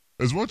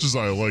As much as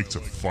I like to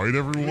fight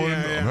everyone,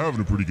 I'm having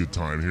a pretty good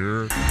time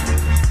here.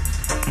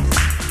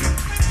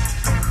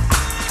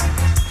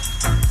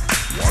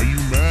 Why you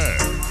mad?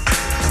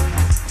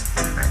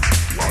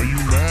 Why you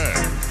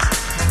mad?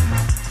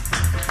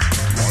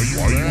 Why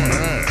you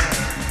mad?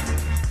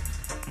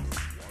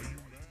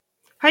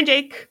 Hi,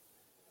 Jake.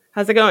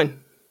 How's it going?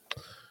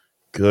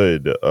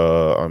 Good.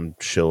 I'm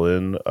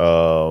chilling.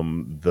 I'll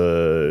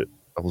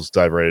just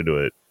dive right into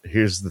it.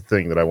 Here's the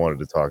thing that I wanted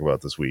to talk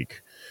about this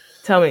week.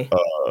 Tell me.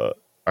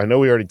 I know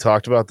we already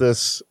talked about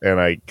this, and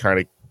I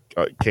kind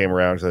of came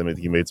around because I think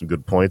you made some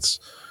good points.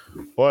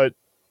 But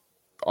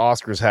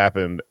Oscars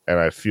happened, and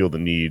I feel the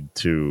need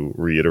to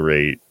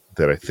reiterate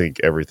that I think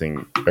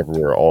Everything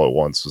Everywhere All at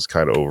Once was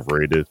kind of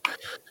overrated.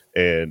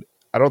 And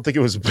I don't think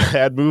it was a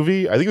bad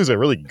movie. I think it was a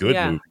really good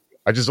movie.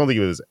 I just don't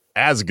think it was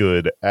as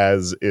good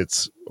as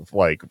its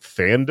like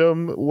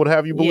fandom would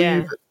have you believe.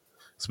 Yeah.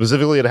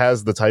 Specifically, it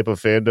has the type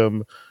of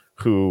fandom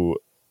who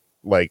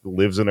like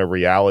lives in a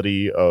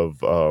reality of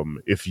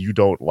if you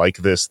don't like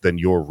this, then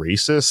you're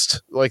racist,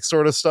 like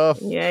sort of stuff.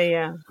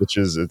 Yeah. Which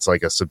is, it's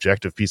like a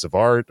subjective piece of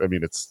art. I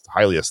mean, it's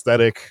highly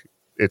aesthetic.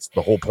 It's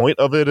the whole point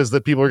of it is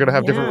that people are going to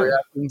have different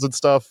reactions and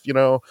stuff, you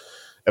know.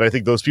 And I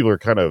think those people are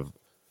kind of,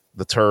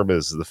 the term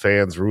is the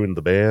fans ruin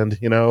the band,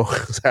 you know.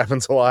 This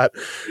happens a lot.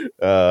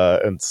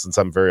 And since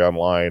I'm very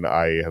online,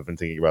 I have been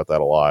thinking about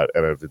that a lot,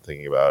 and I've been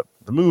thinking about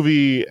the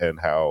movie and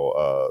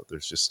how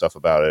there's just stuff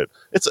about it.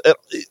 It's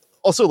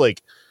also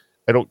like,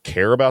 I don't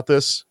care about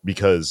this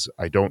because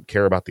I don't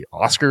care about the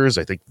Oscars.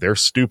 I think they're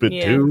stupid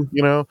too,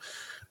 you know?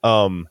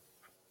 I'm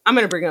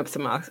going to bring up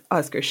some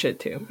Oscar shit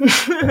too,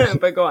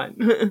 but go on.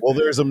 Well,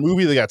 there's a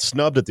movie that got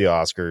snubbed at the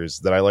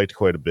Oscars that I liked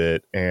quite a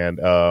bit. And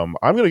I'm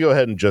going to go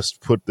ahead and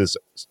just put this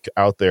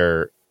out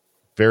there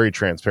very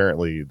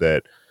transparently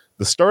that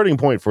the starting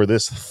point for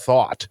this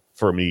thought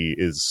for me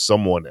is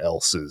someone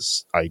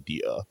else's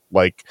idea.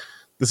 Like,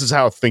 this is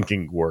how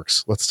thinking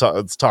works. Let's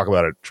talk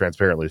about it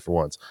transparently for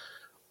once.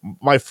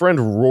 My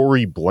friend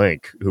Rory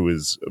Blank, who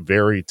is a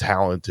very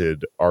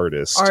talented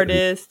artist,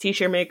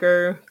 t-shirt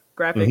maker,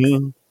 graphics.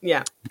 Mm-hmm.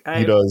 Yeah.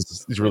 He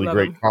does these really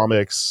great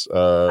comics.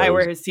 I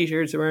wear his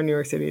t-shirts around New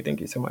York City. Thank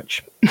you so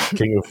much.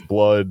 King of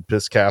Blood,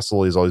 Piss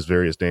Castle. He's all these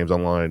various names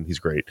online. He's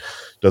great.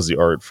 Does the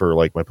art for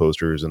like my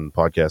posters and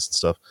podcasts and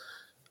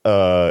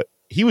stuff.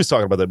 He was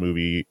talking about that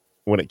movie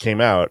when it came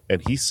out,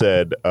 and he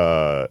said,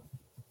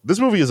 this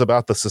movie is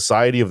about the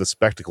Society of the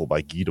Spectacle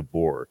by Guy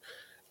Debord.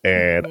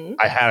 And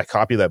I had a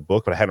copy of that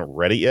book, but I hadn't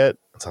read it yet.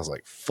 So I was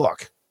like,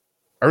 fuck,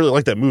 I really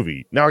like that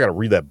movie. Now I got to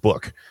read that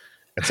book.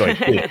 And so I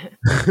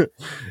did.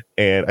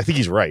 And I think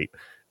he's right.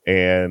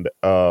 And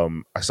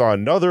I saw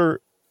another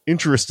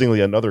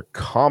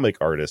comic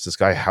artist, this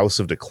guy House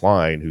of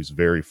Decline, who's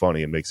very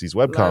funny and makes these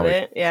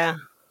webcomics. Yeah.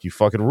 He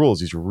fucking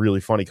rules. He's a really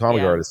funny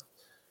comic artist.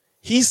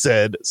 He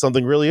said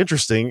something really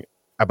interesting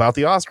about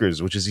the Oscars,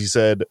 which is, he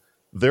said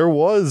there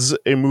was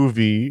a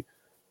movie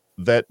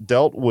that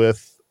dealt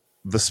with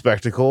the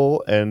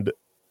spectacle and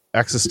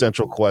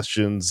existential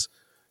questions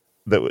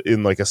that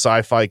in like a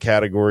sci-fi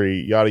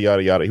category, yada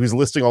yada yada. He was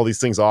listing all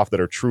these things off that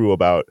are true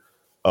about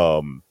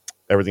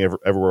Everything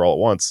Everywhere All at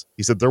Once.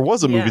 He said there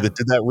was a movie that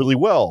did that really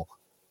well.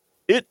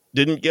 It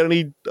didn't get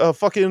any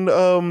fucking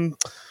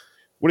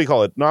what do you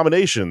call it,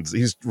 nominations.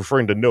 He's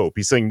referring to Nope.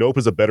 He's saying Nope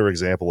is a better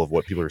example of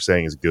what people are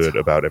saying is good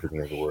about Everything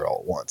Everywhere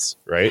All at Once,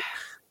 right?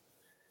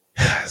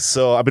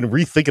 So I've been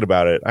rethinking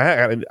about it.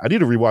 I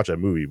need to rewatch that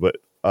movie, but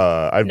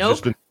I've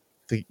just been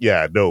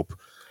Nope.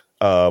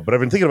 But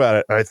I've been thinking about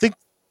it, and I think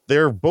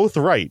they're both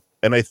right.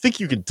 And I think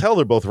you can tell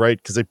they're both right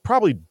because they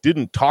probably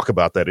didn't talk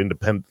about that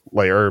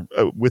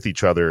with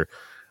each other.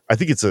 I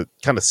think it's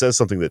kind of says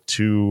something that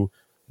two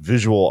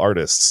visual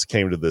artists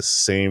came to this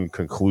same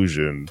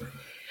conclusion.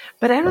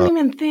 But I don't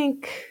even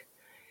think.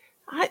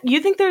 You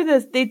think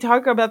they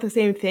talk about the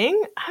same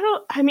thing?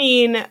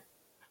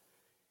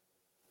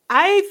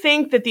 I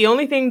think that the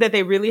only thing that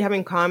they really have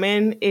in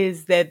common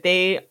is that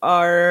they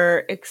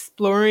are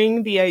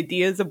exploring the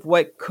ideas of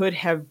what could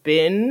have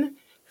been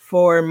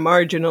for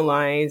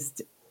marginalized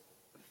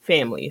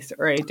families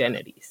or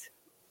identities.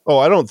 Oh,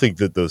 I don't think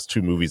that those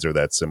two movies are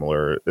that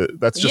similar.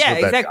 That's just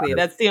exactly.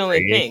 That's the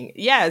only thing.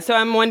 Yeah, so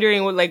I'm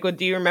wondering,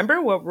 do you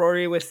remember what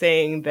Rory was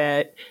saying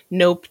that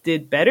Nope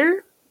did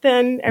better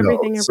than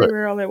Everything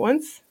Everywhere All at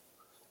Once?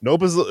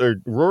 Nope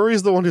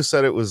Rory's the one who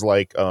said it was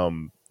like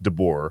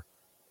Debord.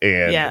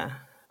 And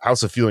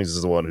House of Feelings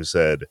is the one who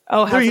said...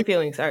 Oh, House of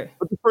Feelings, sorry.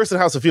 But the person in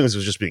House of Feelings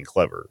was just being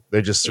clever.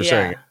 They just are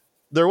saying,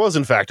 there was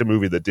in fact a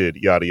movie that did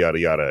yada, yada,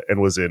 yada,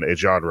 and was in a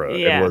genre,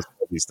 and was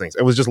these things.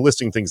 It was just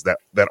listing things that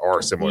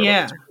are similar.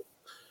 Yeah.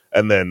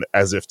 And then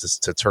as if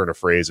to turn a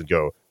phrase and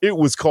go, it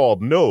was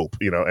called Nope,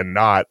 you know, and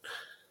not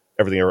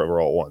Everything Everywhere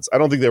All at Once. I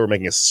don't think they were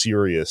making a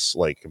serious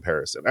like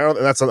comparison. And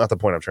that's not the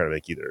point I'm trying to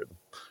make either.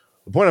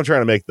 The point I'm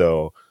trying to make,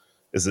 though,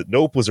 is that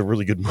Nope was a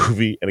really good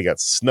movie, and it got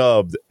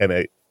snubbed,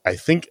 and I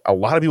think a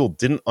lot of people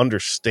didn't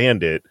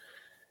understand it.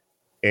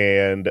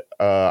 And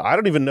I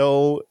don't even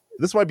know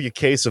this might be a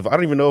case of I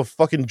don't even know if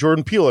fucking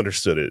Jordan Peele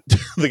understood it,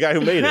 the guy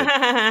who made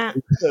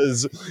it,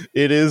 because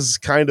it is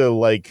kind of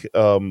like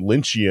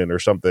Lynchian or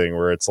something,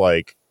 where it's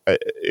like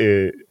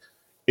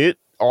it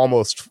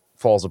almost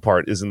falls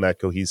apart, isn't that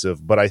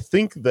cohesive. But I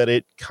think that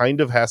it kind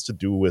of has to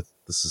do with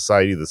the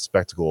Society of the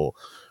Spectacle,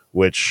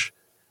 which,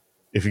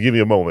 if you give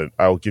me a moment,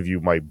 I'll give you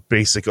my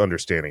basic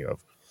understanding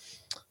of.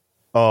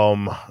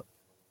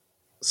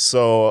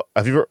 So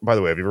have you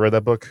ever read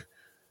that book?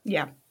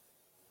 Yeah.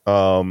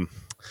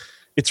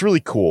 It's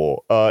really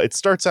cool. It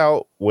starts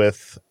out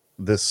with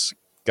this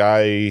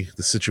guy,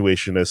 the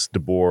situationist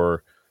Debord,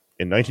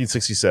 in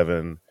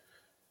 1967,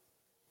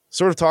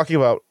 sort of talking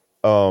about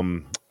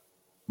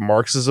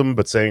Marxism,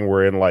 but saying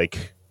we're in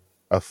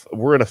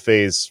a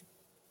phase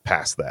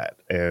past that,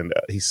 and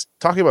he's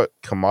talking about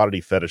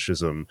commodity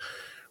fetishism,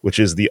 which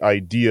is the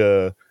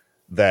idea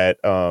that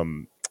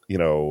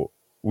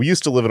we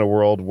used to live in a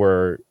world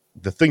where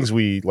the things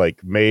we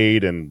like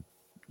made and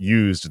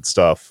used and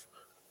stuff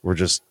were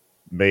just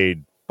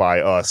made by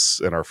us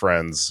and our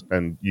friends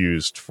and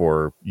used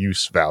for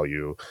use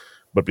value.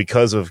 But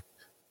because of,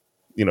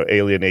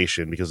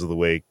 alienation, because of the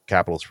way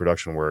capitalist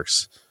production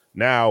works,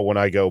 now when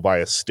I go buy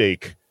a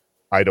steak,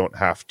 I don't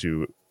have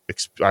to,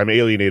 I'm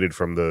alienated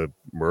from the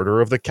murder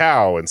of the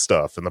cow and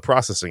stuff and the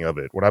processing of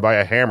it. When I buy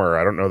a hammer,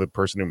 I don't know the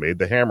person who made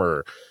the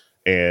hammer.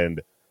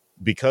 And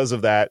because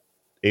of that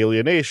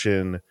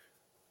alienation,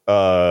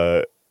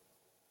 what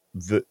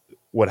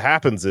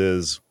happens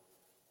is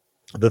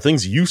the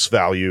thing's use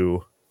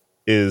value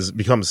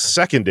becomes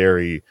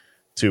secondary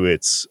to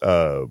its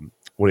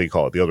what do you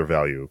call it? The other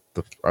value.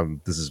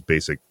 This is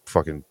basic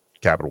fucking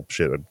capital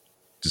shit. I'm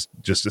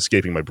just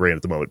escaping my brain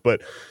at the moment,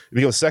 but it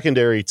becomes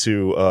secondary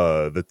to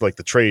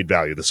the trade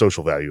value, the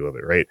social value of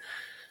it, right?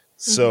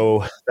 Mm-hmm.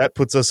 So that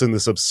puts us in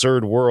this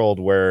absurd world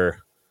where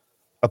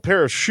a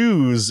pair of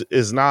shoes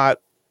is not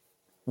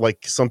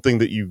like something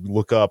that you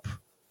look up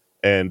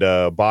and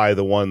buy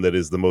the one that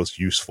is the most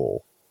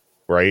useful,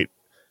 right?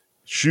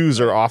 Shoes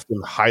are often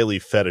highly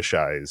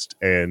fetishized,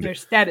 and they're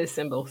status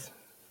symbols.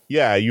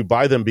 Yeah, you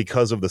buy them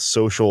because of the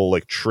social,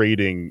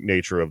 trading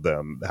nature of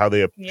them, how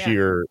they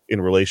appear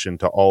in relation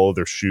to all of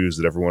their shoes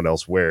that everyone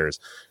else wears.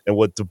 And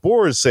what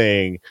Debord is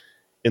saying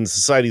in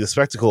Society of the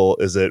Spectacle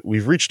is that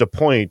we've reached a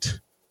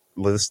point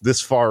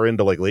this far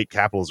into late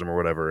capitalism or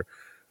whatever,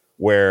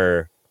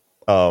 where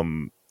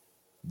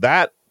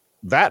that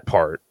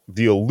part,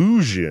 the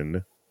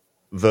illusion,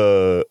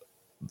 the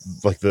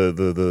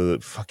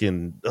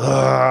fucking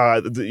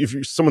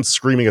if someone's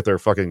screaming at their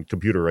fucking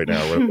computer right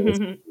now,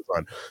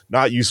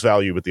 not use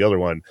value, but the other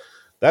one,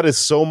 that is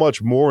so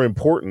much more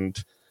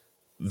important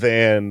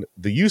than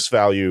the use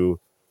value,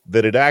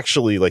 that it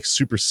actually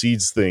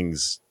supersedes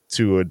things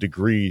to a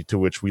degree to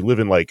which we live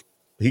in.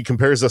 He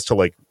compares us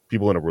to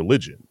people in a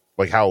religion,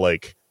 how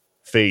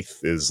faith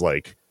is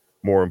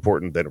more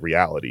important than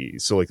reality.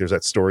 So there's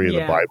that story in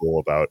the Bible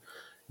about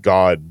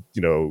God,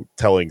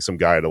 telling some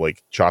guy to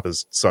chop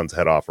his son's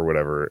head off or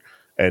whatever,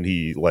 and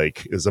he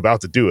is about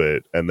to do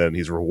it, and then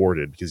he's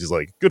rewarded because he's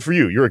good for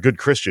you, you're a good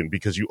Christian,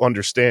 because you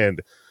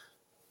understand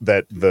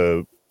that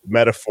the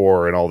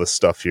metaphor and all this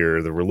stuff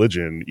here, the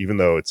religion, even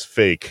though it's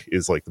fake,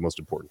 is the most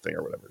important thing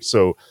or whatever.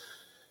 So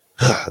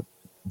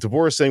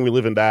Debord is saying we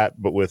live in that,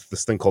 but with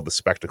this thing called the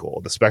spectacle.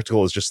 The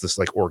spectacle is just this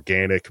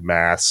organic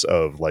mass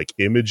of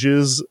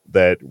images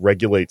that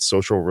regulate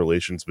social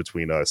relations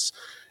between us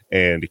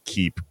and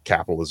keep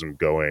capitalism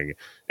going.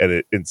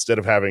 And instead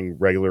of having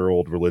regular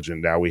old religion,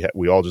 now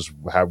we all just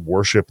have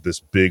worship this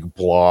big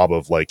blob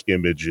of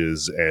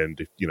images.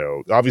 And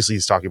obviously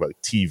he's talking about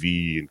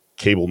TV and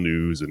cable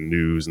news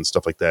and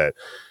stuff like that.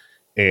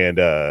 And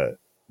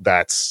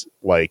that's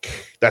where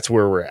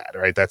we're at,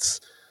 right? That's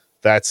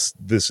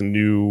this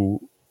new.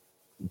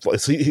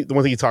 The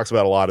one thing he talks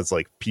about a lot is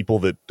people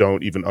that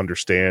don't even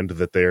understand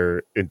that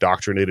they're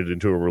indoctrinated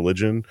into a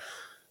religion.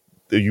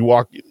 He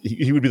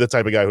would be the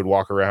type of guy who'd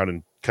walk around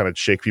and kind of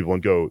shake people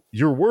and go,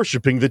 "You're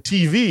worshiping the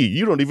TV.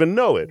 You don't even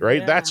know it, right?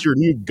 Yeah. That's your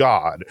new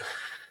god."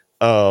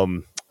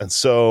 And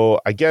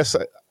so I guess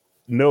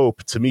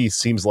Nope to me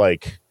seems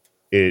like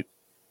it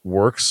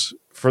works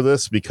for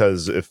this,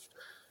 because if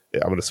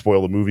I'm going to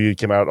spoil the movie, it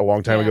came out a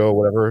long time ago,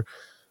 whatever.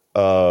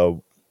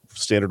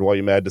 Standard While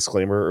You Mad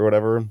disclaimer or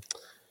whatever.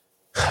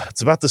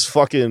 It's about this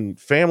fucking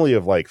family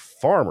of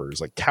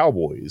farmers,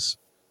 cowboys,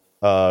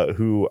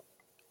 who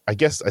I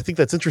think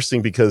that's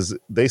interesting because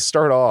they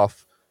start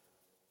off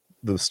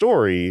the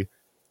story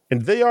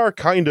and they are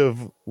kind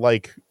of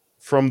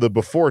from the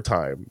before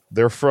time.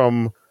 They're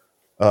from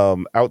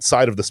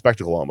outside of the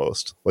spectacle,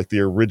 almost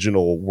the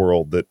original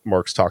world that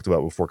Marx talked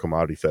about before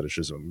commodity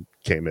fetishism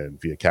came in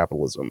via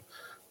capitalism.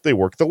 They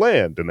work the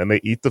land and then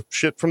they eat the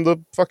shit from the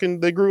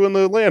fucking they grew in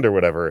the land or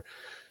whatever.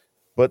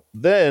 But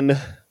then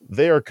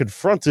they are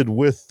confronted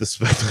with the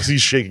spectacle.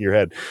 He's shaking your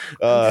head.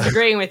 I'm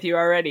agreeing with you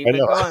already, but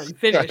go on.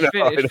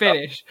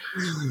 Finish.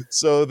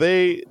 So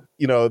they,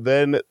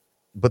 then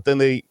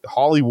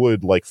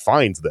Hollywood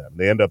finds them.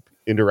 They end up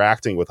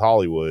interacting with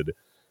Hollywood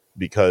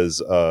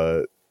because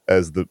you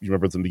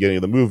remember at the beginning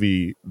of the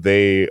movie,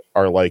 they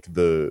are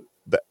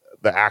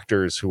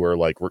actors who are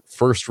like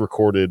first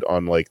recorded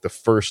on like the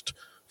first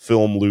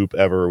film loop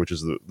ever, which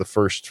is the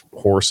first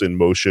horse in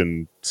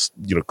motion,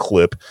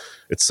 clip.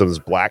 It's some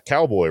black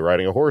cowboy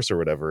riding a horse or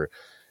whatever.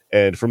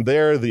 And from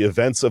there, the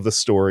events of the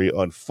story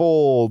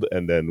unfold,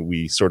 and then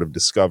we sort of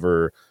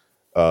discover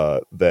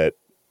that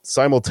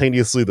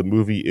simultaneously the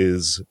movie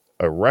is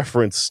a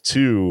reference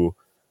to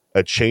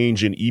a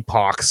change in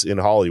epochs in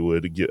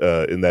Hollywood,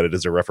 in that it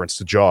is a reference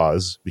to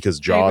Jaws, because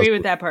Jaws. I agree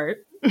with that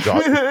part.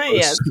 Jaws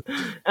yes.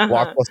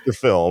 blockbuster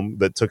film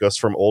that took us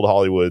from old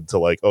Hollywood to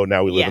like, oh,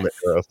 now we live in the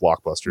era of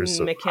blockbusters.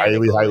 So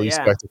highly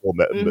spectacle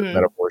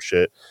metaphor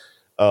shit.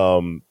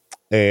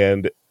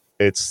 And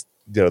it's,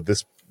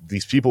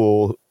 these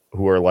people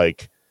who are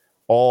like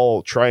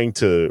all trying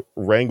to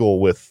wrangle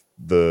with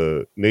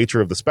the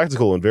nature of the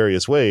spectacle in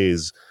various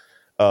ways.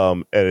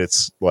 And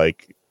it's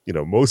like,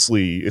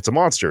 mostly it's a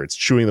monster. It's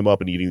chewing them up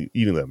and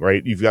eating them,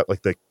 right? You've got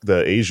like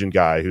the Asian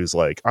guy who's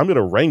like, I'm going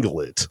to wrangle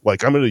it.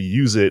 Like, I'm going to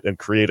use it and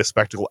create a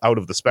spectacle out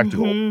of the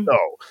spectacle. Mm-hmm. No,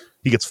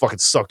 he gets fucking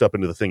sucked up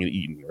into the thing and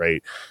eaten,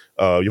 right?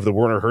 You have the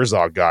Werner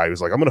Herzog guy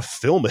who's like, I'm going to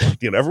film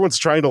it. Everyone's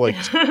trying to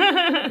like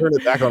turn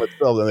it back on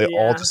itself, and they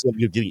all just end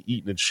up getting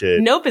eaten and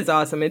shit. Nope is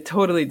awesome. It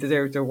totally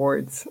deserves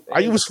awards.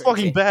 It was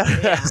fucking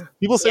badass. Yeah.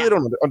 People say they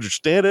don't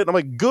understand it, and I'm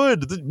like,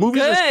 good. The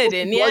movies are good,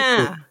 and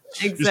exactly.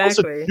 You're supposed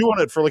to chew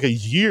on it for like a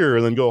year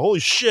and then go, holy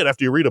shit,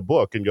 after you read a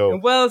book and go.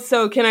 Well,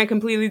 so can I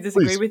completely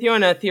disagree with you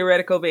on a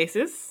theoretical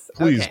basis?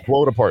 Please,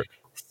 blow it apart.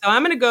 So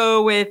I'm going to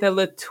go with a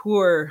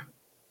Latour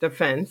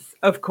defense.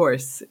 Of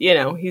course,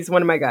 he's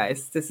one of my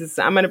guys.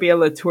 I'm going to be a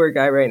Latour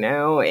guy right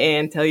now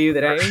and tell you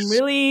that I am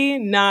really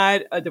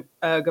not a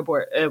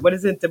Debord. What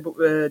is it?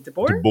 Debord?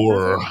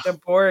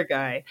 Debord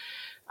guy.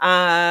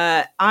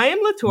 I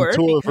am Latour.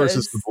 Latour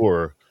versus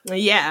Debord.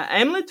 Yeah,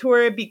 I'm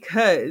Latour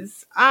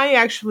because I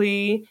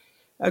actually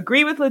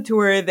agree with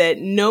Latour that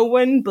no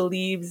one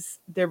believes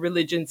their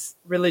religious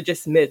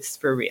myths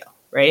for real,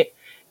 right?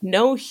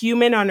 No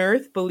human on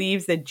earth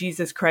believes that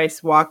Jesus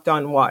Christ walked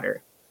on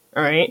water,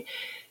 all right?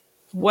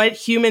 What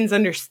humans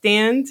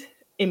understand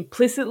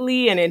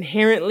implicitly and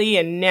inherently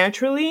and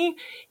naturally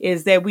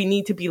is that we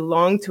need to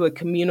belong to a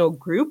communal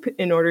group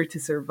in order to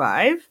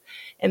survive,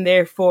 and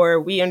therefore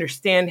we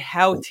understand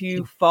how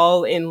to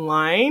fall in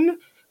line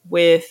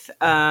with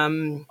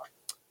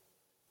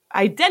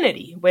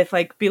identity, with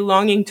like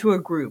belonging to a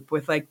group,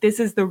 with like this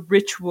is the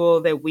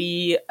ritual that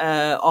we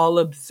all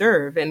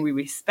observe and we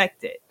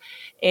respect it.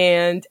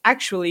 And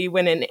actually,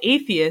 when an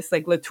atheist,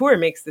 like Latour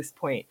makes this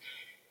point,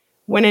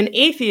 when an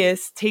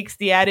atheist takes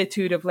the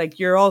attitude of like,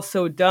 you're all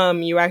so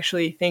dumb, you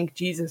actually think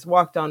Jesus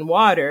walked on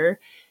water,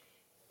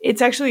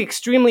 it's actually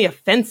extremely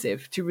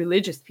offensive to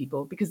religious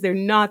people because they're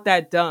not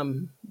that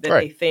dumb that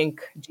they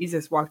think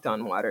Jesus walked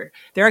on water.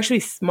 They're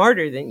actually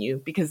smarter than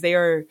you because they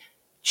are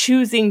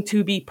choosing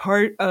to be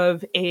part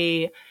of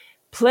a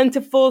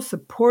plentiful,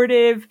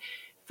 supportive,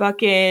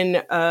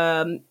 fucking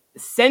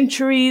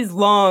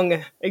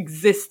centuries-long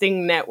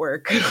existing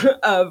network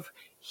of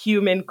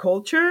human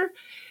culture.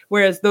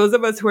 Whereas those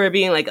of us who are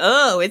being like,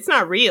 oh, it's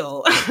not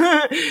real,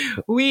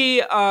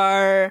 we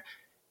are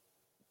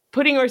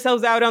putting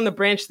ourselves out on the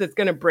branch that's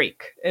going to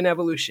break in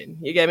evolution.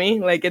 You get me?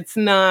 Like, it's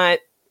not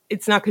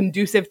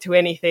conducive to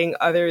anything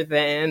other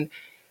than,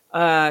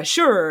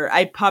 sure,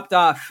 I popped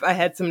off. I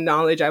had some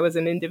knowledge. I was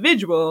an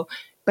individual,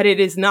 but it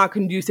is not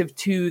conducive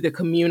to the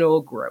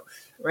communal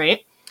growth, right?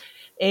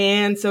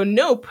 And so,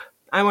 nope,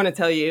 I want to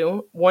tell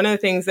you, one of the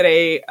things that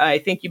I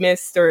think you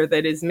missed, or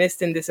that is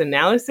missed in this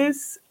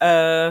analysis,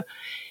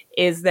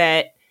 is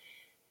that,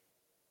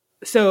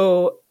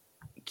 so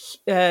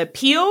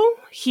Peele,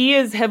 he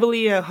is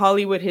heavily a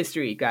Hollywood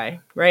history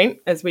guy, right?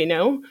 As we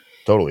know.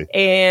 Totally.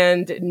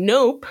 And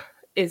Nope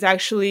is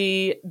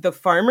actually the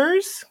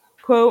farmers,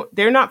 quote,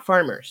 they're not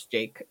farmers,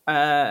 Jake.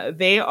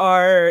 They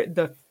are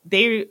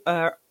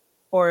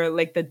or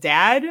like the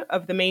dad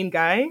of the main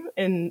guy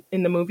in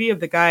the movie, of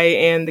the guy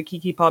and the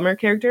Keke Palmer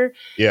character.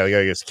 Yeah, the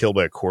guy gets killed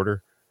by a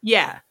quarter.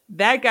 Yeah,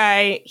 that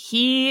guy,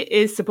 he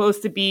is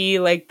supposed to be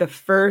like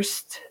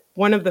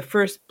one of the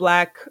first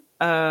black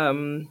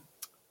stuntmen.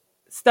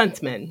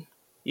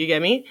 You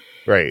get me?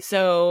 Right.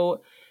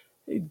 So,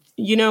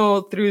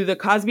 through the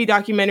Cosby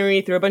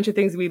documentary, through a bunch of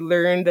things, we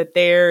learned that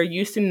there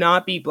used to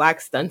not be black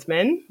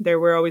stuntmen. There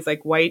were always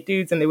like white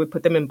dudes, and they would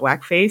put them in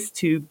blackface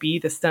to be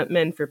the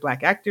stuntmen for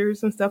black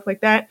actors and stuff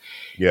like that.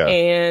 Yeah.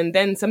 And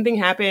then something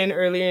happened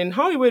earlier in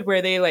Hollywood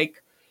where they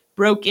like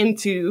broke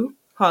into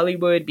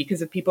Hollywood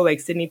because of people like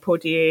Sidney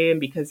Poitier and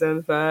because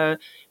of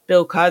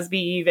Bill Cosby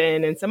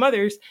even, and some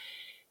others.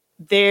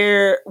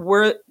 There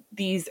were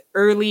these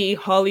early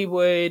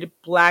Hollywood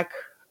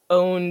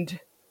black-owned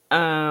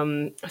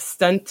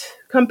stunt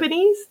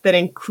companies that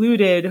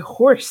included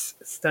horse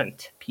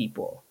stunt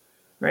people,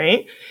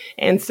 right?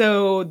 And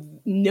so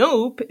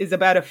Nope is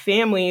about a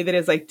family that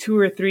is like 2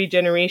 or 3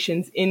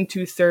 generations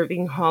into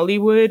serving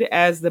Hollywood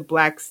as the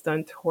black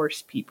stunt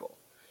horse people.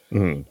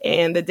 Mm-hmm.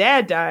 And the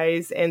dad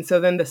dies, and so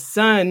then the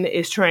son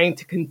is trying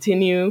to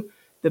continue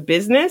the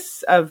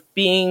business of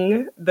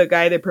being the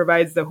guy that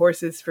provides the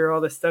horses for all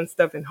the stunt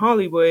stuff in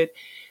Hollywood.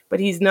 but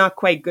he's not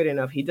quite good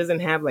enough. He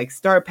doesn't have like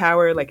star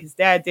power like his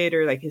dad did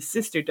or like his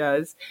sister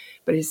does,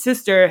 but his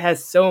sister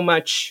has so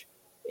much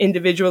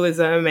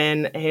individualism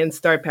and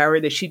star power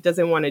that she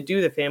doesn't want to do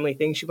the family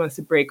thing. She wants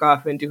to break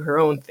off and do her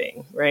own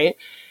thing, right?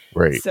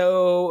 Right.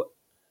 So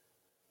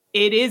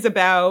it is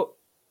about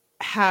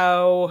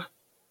how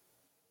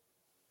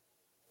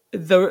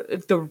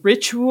the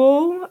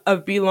ritual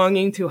of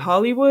belonging to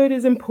Hollywood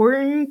is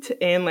important,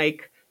 and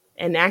like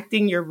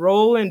enacting your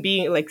role and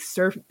being like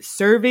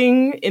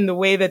serving in the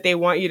way that they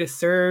want you to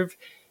serve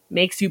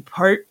makes you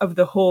part of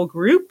the whole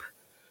group,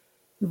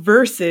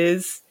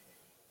 versus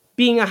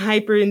being a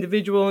hyper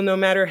individual, no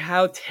matter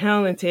how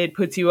talented,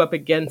 puts you up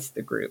against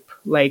the group,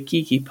 like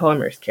Keke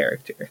Palmer's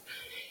character.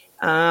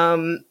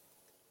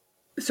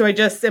 So I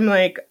just am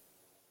like,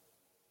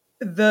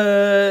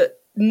 the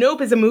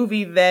Nope is a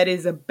movie that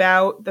is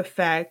about the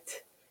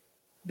fact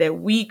that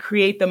we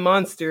create the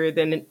monster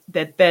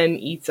that then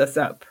eats us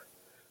up.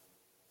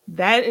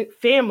 That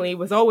family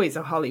was always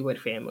a Hollywood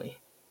family.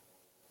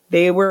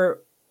 They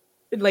were,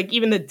 like,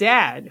 even the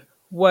dad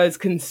was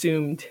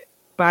consumed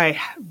by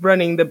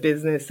running the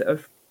business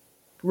of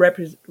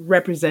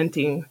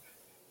representing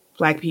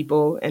Black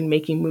people and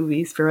making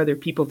movies for other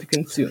people to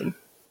consume.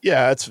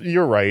 Yeah,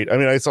 you're right. I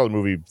mean, I saw the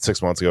movie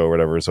 6 months ago or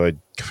whatever, so I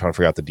kind of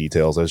forgot the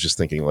details. I was just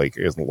thinking like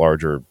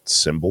larger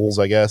symbols,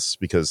 I guess,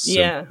 because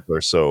symbols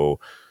are so.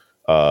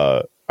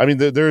 I mean,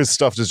 there is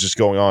stuff that's just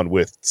going on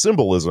with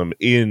symbolism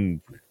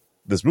in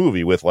this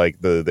movie, with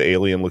like the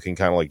alien looking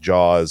kind of like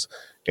Jaws,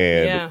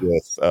 and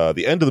with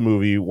the end of the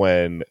movie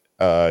when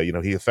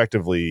he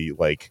effectively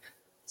like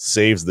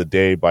saves the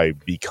day by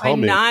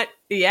becoming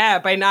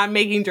by not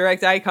making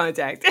direct eye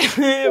contact.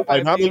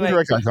 By not making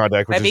direct eye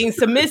contact, by being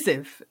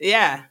submissive.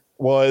 Yeah.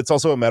 Well, it's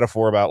also a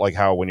metaphor about like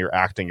how when you're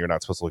acting, you're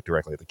not supposed to look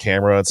directly at the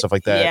camera and stuff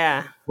like that.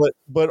 Yeah.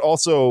 But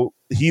also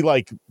he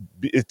like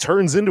it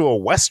turns into a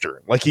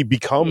Western, like he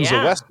becomes a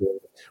Western,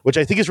 which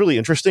I think is really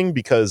interesting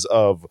because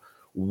of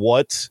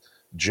what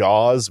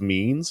Jaws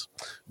means.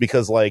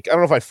 Because like, I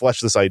don't know if I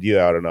fleshed this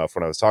idea out enough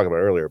when I was talking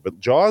about it earlier,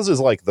 but Jaws is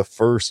like the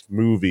first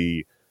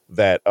movie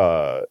that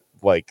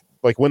like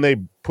when they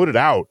put it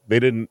out, they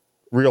didn't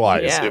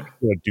realize it was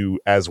going to do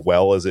as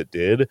well as it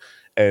did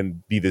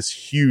and be this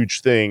huge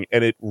thing.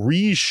 And it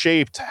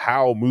reshaped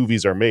how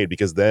movies are made,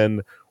 because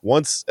then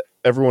once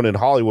everyone in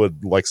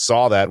Hollywood like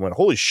saw that and went,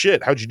 holy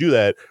shit, how'd you do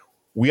that?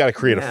 We got to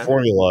create a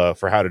formula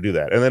for how to do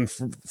that. And then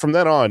from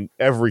then on,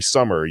 every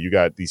summer you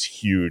got these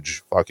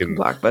huge fucking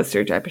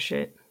blockbuster type of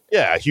shit.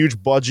 Yeah,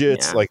 huge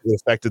budgets, like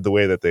it affected the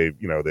way that they,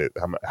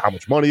 how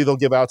much money they'll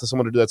give out to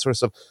someone to do that sort of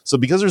stuff. So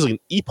because there's like an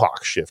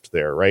epoch shift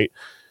there, right?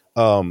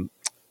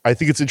 I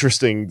think it's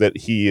interesting that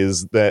he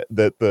is that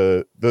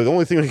the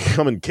only thing that can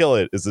come and kill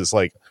it is this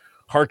like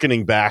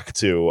hearkening back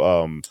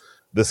to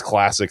this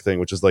classic thing,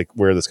 which is like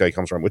where this guy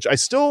comes from, which I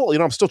still,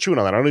 I'm still chewing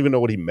on that. I don't even know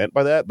what he meant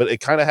by that, but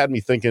it kind of had me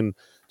thinking,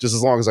 just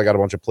as long as I got a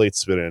bunch of plates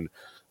spinning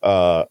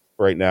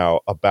right now,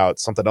 about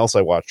something else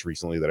I watched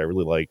recently that I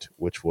really liked,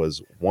 which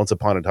was Once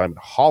Upon a Time in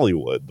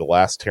Hollywood, the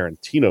last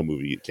Tarantino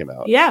movie that came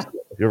out. Yeah. So,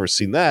 if you've ever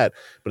seen that,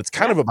 but it's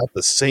kind of about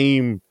the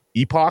same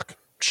epoch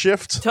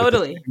shift.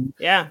 Totally.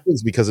 Yeah.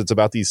 Because it's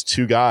about these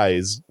two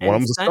guys, and one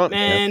of them's a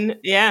stuntman.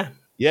 Yeah.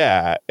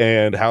 Yeah.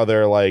 And how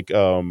they're like,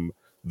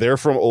 they're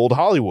from old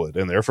Hollywood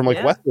and they're from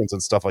like Westerns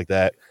and stuff like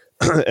that.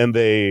 And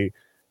they,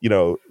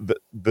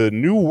 the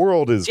new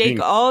world is Jake,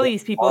 all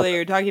these people that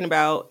you're talking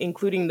about,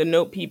 including the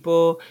Note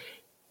people,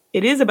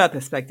 it is about the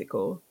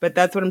spectacle. But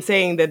that's what I'm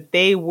saying, that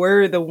they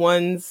were the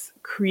ones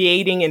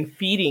creating and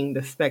feeding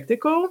the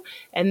spectacle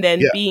and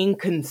then being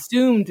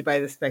consumed by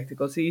the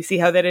spectacle. So you see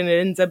how that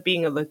ends up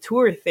being a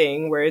Latour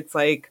thing, where it's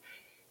like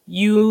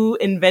you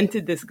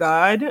invented this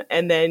god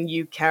and then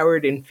you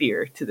cowered in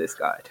fear to this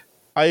god.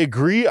 I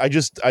agree. I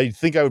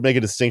think I would make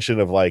a distinction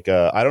of like,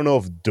 I don't know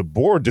if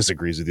Debord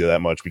disagrees with you that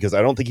much, because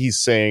I don't think he's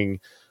saying,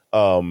 I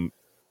don't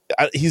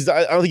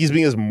think he's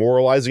being as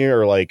moralizing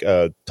or like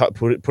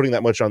putting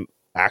that much on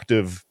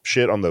active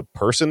shit on the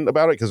person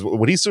about it. Because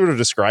what he's sort of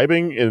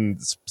describing in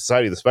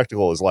Society of the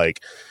Spectacle is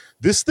like,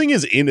 this thing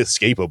is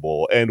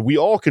inescapable and we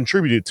all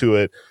contributed to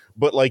it,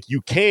 but like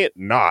you can't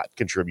not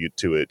contribute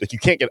to it. Like you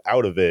can't get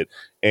out of it.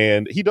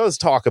 And he does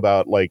talk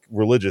about like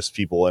religious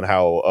people and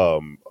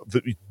how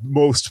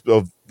most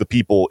of the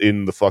people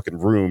in the fucking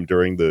room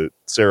during the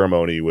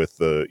ceremony with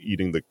the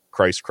eating the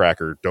Christ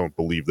cracker don't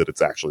believe that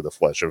it's actually the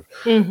flesh of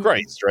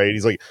Christ, right?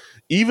 He's like,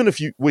 even if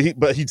you,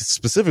 but he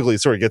specifically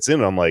sort of gets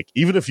in on like,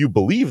 even if you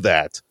believe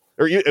that,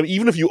 or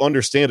even if you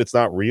understand it's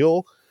not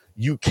real,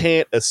 you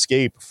can't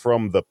escape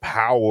from the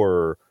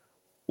power,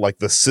 like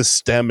the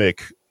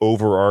systemic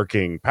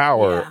overarching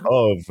power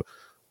of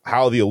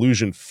how the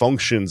illusion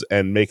functions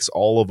and makes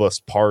all of us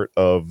part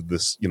of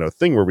this,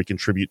 thing where we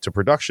contribute to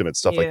production and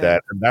stuff like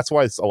that. And that's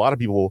why a lot of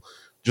people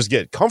just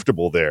get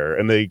comfortable there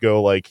and they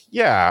go like,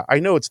 yeah, I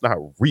know it's not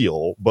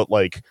real, but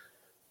like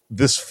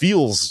this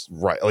feels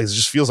right. Like it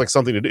just feels like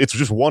something to do. It's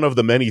just one of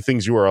the many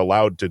things you are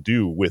allowed to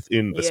do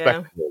within the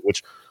spectacle,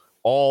 which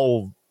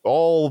all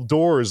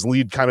doors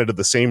lead kind of to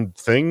the same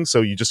thing.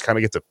 So you just kind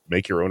of get to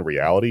make your own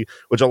reality,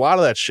 which a lot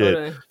of that shit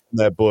in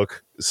that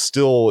book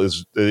still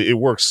is, it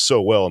works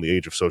so well in the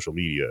age of social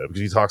media,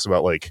 because he talks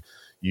about like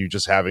you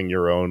just having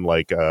your own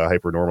like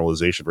hyper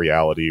normalization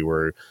reality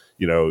where,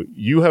 you know,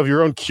 you have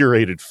your own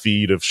curated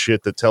feed of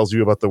shit that tells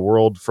you about the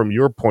world from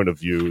your point of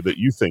view that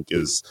you think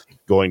is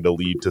going to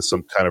lead to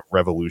some kind of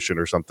revolution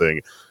or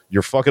something.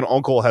 Your fucking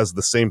uncle has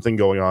the same thing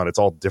going on. It's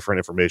all different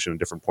information and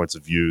different points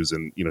of views.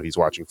 And, you know, he's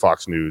watching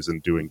Fox News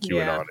and doing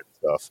QAnon and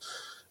stuff.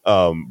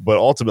 But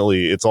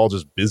ultimately it's all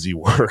just busy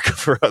work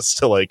for us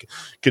to like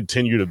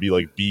continue to be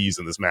like bees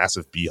in this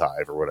massive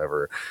beehive or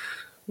whatever.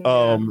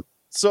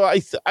 So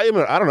I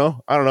don't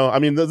know. I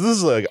mean, this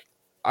is like,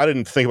 I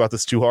didn't think about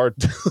this too hard.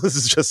 This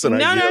is just an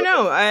idea.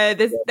 No.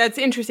 That's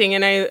interesting.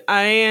 And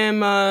I am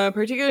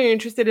particularly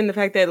interested in the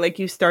fact that like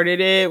you started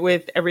it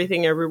with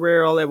everything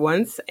everywhere all at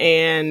once.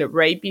 And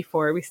right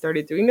before we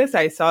started doing this,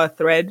 I saw a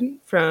thread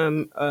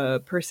from a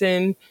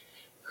person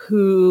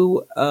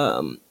who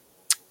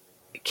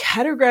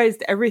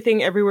categorized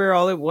everything everywhere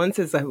all at once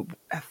as a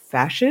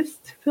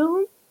fascist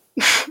film.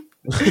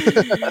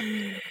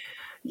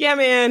 Yeah,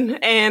 man.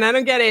 And I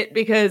don't get it,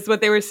 because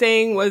what they were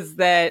saying was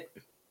that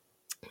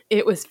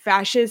it was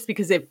fascist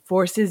because it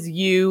forces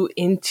you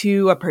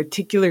into a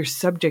particular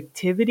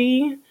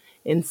subjectivity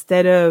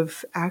instead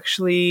of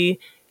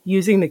actually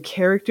using the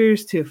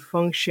characters to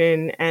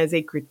function as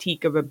a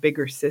critique of a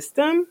bigger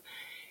system.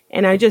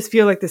 And I just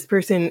feel like this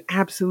person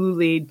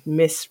absolutely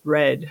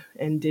misread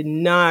and did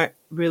not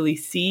really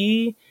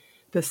see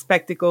the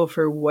spectacle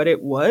for what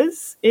it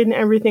was in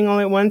Everything All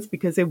at Once,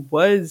 because it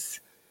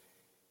was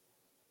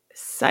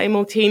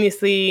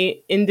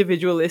simultaneously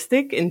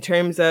individualistic in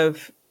terms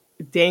of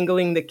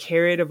dangling the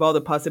carrot of all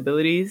the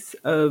possibilities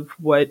of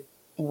what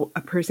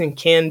a person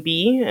can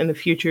be and the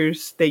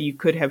futures that you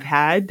could have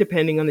had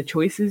depending on the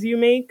choices you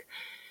make,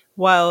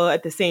 while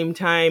at the same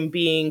time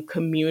being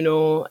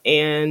communal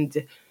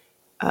and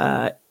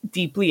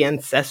deeply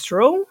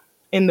ancestral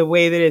in the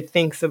way that it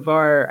thinks of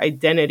our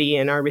identity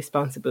and our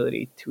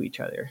responsibility to each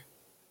other.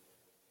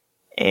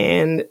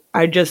 And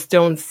I just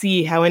don't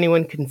see how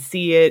anyone can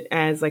see it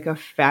as like a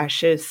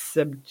fascist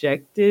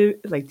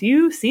subjective. Like, do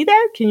you see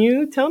that? Can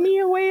you tell me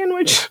a way in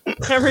which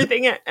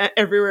everything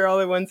everywhere all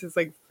at once is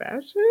like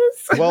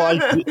fascist? Well,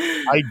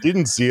 I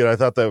didn't see it. I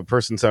thought that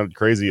person sounded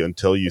crazy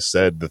until you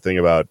said the thing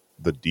about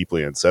the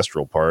deeply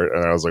ancestral part.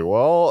 And I was like,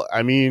 well,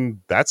 I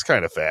mean, that's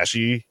kind of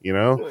fashy, you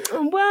know?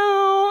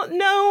 Well,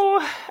 no,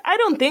 I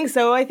don't think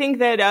so. I think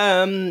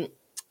that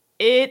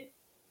it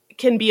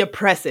can be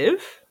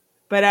oppressive,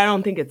 but I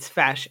don't think it's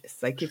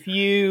fascist. Like if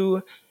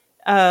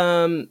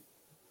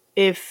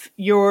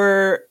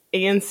your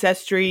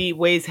ancestry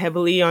weighs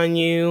heavily on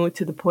you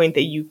to the point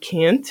that you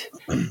can't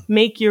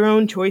make your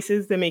own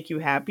choices that make you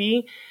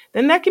happy,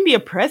 then that can be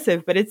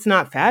oppressive, but it's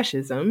not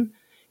fascism.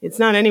 It's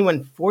not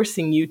anyone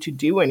forcing you to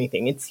do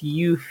anything. It's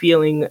you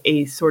feeling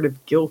a sort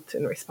of guilt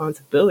and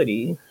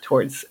responsibility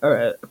towards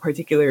a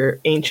particular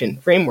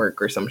ancient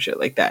framework or some shit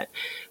like that.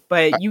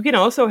 But you can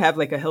also have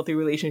like a healthy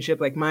relationship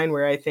like mine,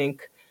 where I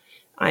think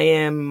I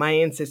am my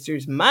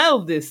ancestors'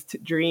 mildest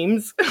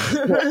dreams,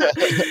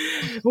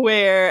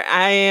 where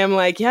I am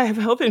like, yeah, I have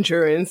health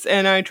insurance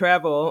and I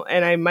travel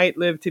and I might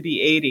live to be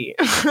 80.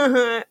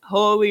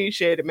 Holy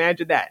shit,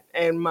 imagine that.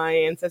 And my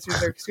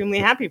ancestors are extremely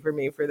happy for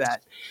me for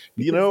that.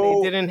 You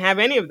know, they didn't have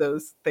any of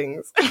those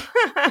things.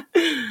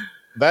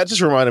 That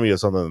just reminded me of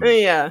something.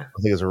 Yeah,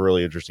 I think it's a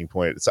really interesting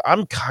point. So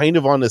I'm kind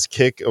of on this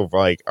kick of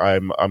like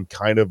I'm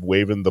kind of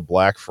waving the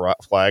black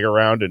flag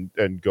around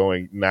and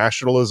going,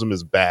 nationalism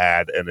is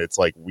bad, and it's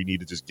like we need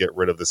to just get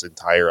rid of this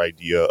entire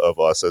idea of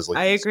us as like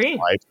I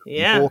agree.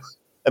 Yeah. People.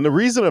 And the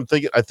reason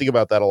I think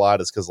about that a lot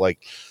is because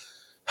like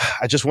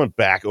I just went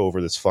back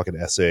over this fucking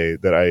essay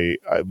that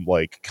I'm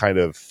like kind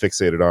of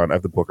fixated on. I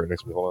have the book right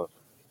next to me. Hold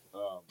on.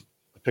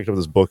 I picked up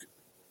this book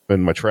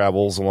in my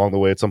travels along the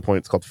way at some point.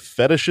 It's called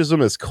Fetishism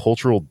as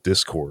Cultural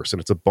Discourse, and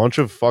it's a bunch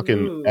of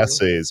fucking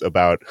essays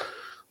about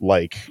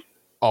like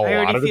I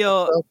already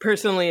feel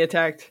personally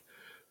attacked.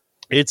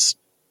 It's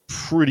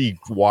pretty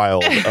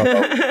wild.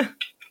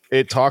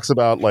 It talks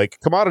about like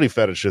commodity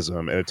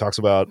fetishism, and it talks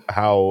about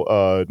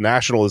how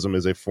nationalism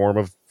is a form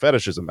of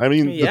fetishism. I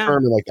mean, the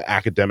term in like the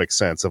academic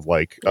sense of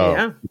like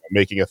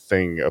making a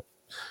thing a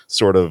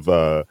sort of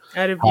out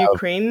of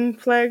Ukraine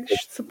flag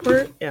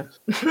support. Yeah.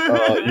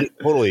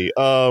 Totally.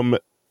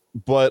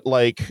 But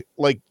like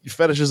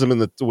fetishism in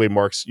the way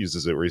Marx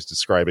uses it, where he's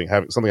describing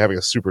having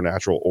a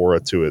supernatural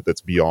aura to it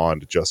that's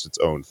beyond just its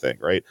own thing,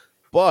 right?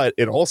 But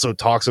it also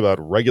talks about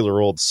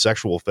regular old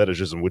sexual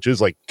fetishism, which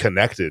is like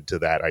connected to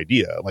that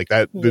idea. Like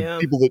that,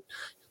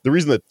 the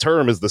reason the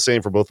term is the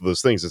same for both of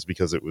those things is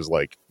because it was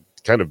like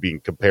kind of being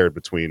compared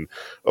between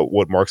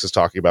what Marx is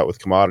talking about with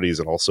commodities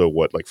and also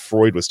what like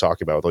Freud was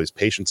talking about with all these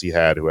patients he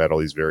had who had all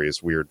these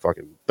various weird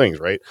fucking things,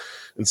 right?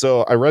 And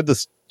so I read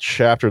this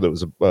chapter that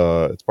was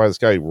it's by this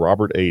guy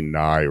Robert A.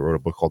 Nye, wrote a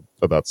book called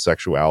about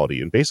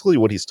sexuality, and basically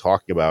what he's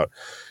talking about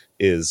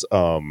is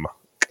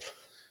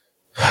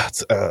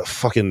it's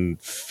fucking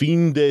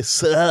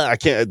fiendes. I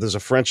can't. There's a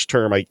French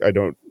term I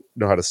don't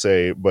know how to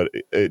say, but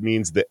it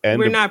means the end.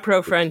 We're not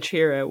pro-French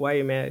here at Why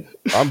You Mad.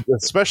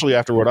 Especially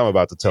after what I'm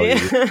about to tell you.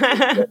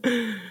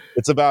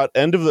 It's about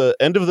end of the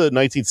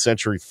 19th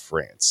century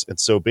France. And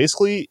so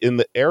basically in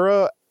the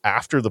era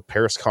after the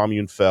Paris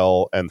Commune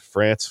fell and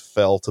France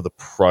fell to the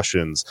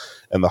Prussians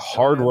and the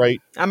hard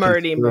right I'm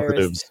already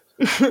embarrassed.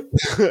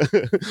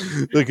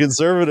 The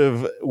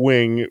conservative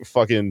wing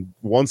fucking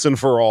once and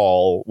for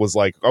all was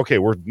like, okay,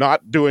 we're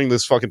not doing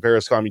this fucking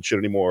Paris Commune shit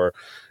anymore.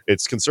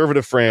 It's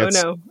conservative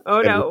France.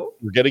 Oh no.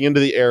 We're getting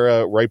into the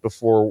era right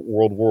before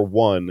World War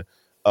One.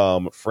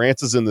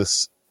 France is in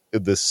this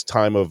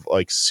time of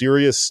like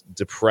serious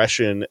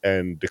depression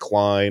and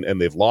decline,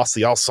 and they've lost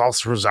the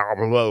Alsace,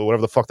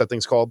 whatever the fuck that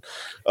thing's called.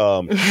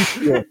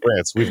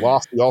 France, we've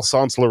lost the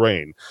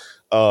Alsace-Lorraine,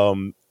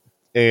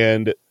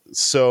 and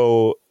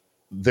so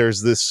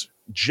there's this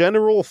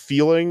general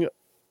feeling,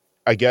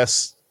 I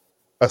guess,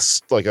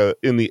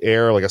 in the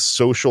air, like a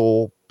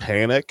social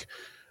panic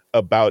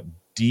about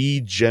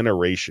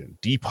degeneration,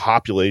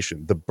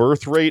 depopulation. The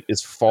birth rate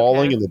is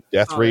falling and the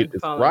death rate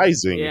is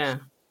rising. Yeah.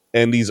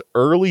 And these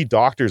early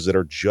doctors that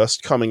are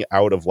just coming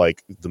out of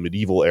like the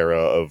medieval era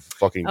of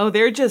fucking... Oh,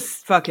 they're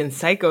just fucking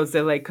psychos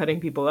that like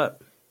cutting people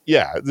up.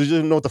 Yeah, they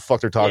didn't know what the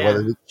fuck they're talking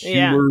about.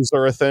 Humors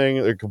are a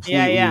thing. They're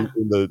completely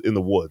in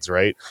the woods,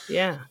 right?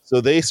 Yeah.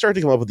 So they start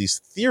to come up with these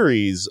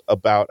theories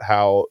about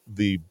how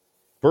the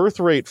birth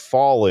rate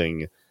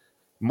falling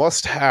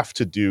must have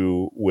to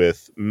do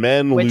with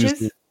men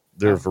losing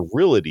their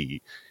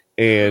virility.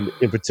 And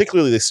in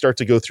particular, they start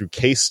to go through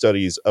case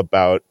studies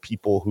about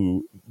people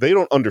who they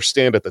don't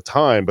understand at the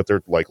time, but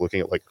they're like looking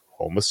at like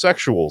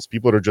homosexuals,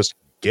 people that are just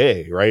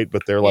gay, right?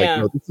 But they're like,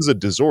 no, this is a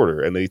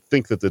disorder. And they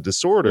think that the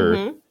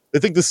disorder, they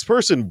think this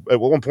person at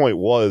one point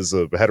was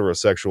a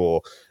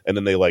heterosexual and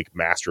then they like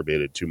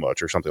masturbated too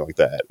much or something like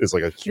that. It's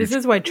like a huge... This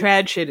is why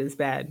trad shit is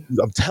bad.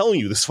 I'm telling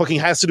you, this fucking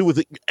has to do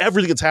with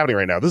everything that's happening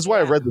right now. This is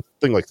why I've read this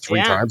thing like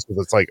 3 times,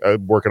 because it's like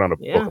I'm working on a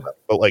book about it.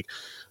 But like,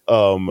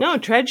 no,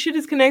 trad shit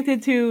is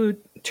connected to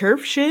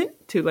turf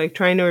shit, to like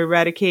trying to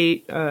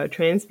eradicate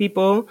trans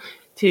people,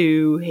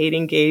 to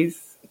hating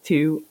gays,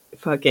 to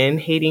fucking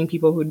hating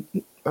people who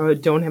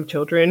don't have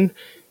children.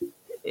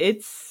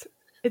 It's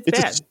bad.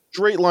 A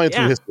straight line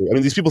through history. I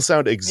mean, these people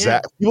sound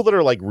people that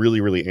are like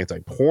really, really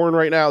anti-porn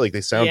right now. Like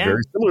they sound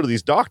very similar to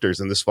these doctors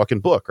in this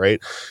fucking book,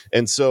 right?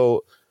 And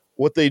so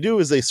what they do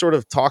is they sort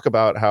of talk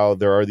about how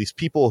there are these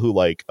people who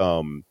like,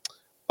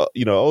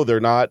 they're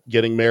not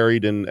getting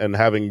married and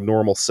having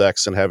normal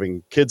sex and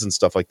having kids and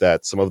stuff like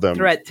that. Some of them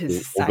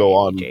will go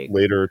on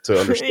later to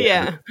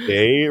understand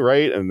gay,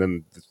 right? And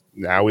then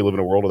now we live in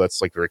a world where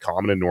that's like very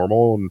common and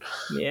normal and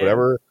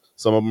whatever.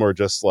 Some of them are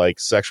just like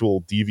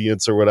sexual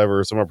deviants or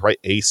whatever. Some are probably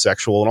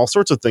asexual and all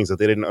sorts of things that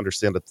they didn't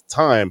understand at the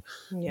time.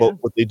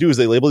 But what they do is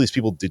they label these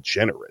people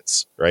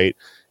degenerates, right?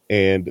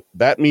 And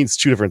that means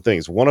 2 different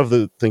things. One of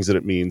the things that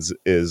it means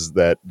is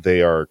that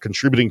they are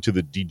contributing to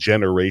the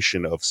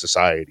degeneration of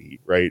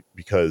society, right?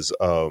 Because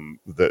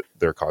that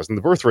they're causing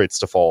the birth rates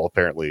to fall,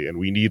 apparently. And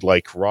we need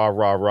like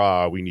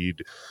rah. We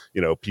need,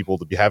 people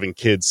to be having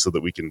kids so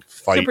that we can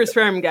fight. Super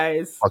sperm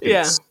guys.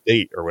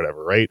 State or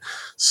whatever, right?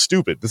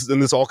 Stupid.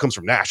 This all comes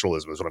from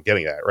nationalism is what I'm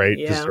getting at, right?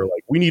 Because they're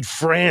like, we need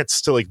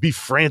France to like be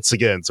France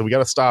again. So we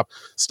got to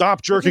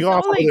stop jerking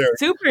off over there.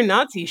 Super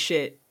Nazi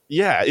shit.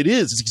 Yeah, it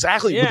is. It's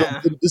exactly.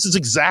 This is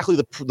exactly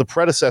the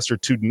predecessor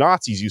to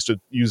Nazis used to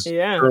use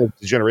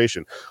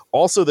degeneration.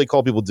 Also, they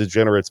call people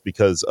degenerates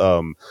because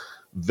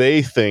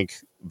they think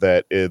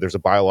that there's a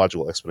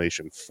biological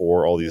explanation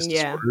for all these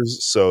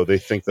disorders. So they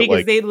think that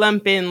because they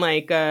lump in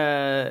like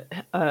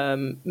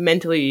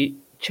mentally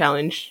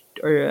challenged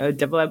or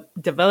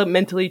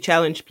developmentally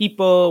challenged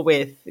people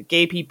with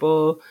gay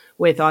people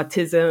with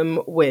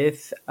autism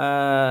with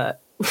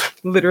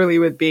literally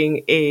with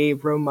being a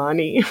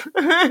Romani,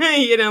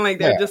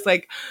 they're just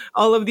like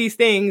all of these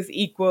things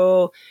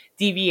equal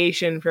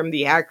deviation from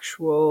the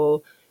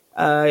actual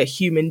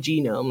human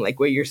genome, like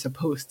where you're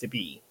supposed to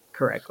be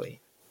correctly.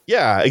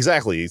 Yeah,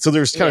 exactly. So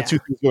there's kind of 2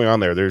 things going on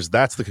there.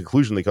 That's the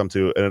conclusion they come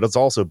to, and it's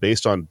also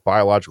based on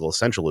biological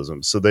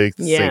essentialism. So they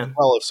think,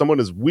 well, if someone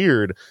is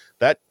weird,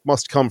 that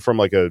must come from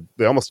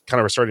they almost kind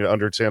of are starting to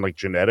understand like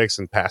genetics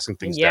and passing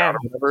things down or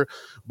whatever.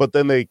 But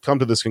then they come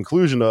to this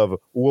conclusion of,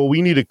 well,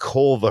 we need to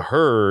cull the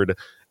herd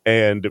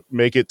and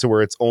make it to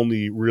where it's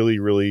only really,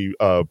 really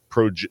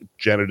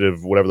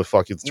progenitive, whatever the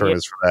fuck its term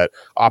is for that,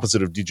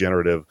 opposite of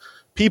degenerative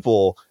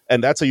people.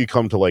 And that's how you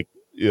come to like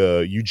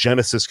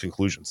eugenicist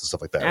conclusions and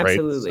stuff like that.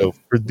 Absolutely. Right? So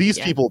for these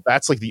people,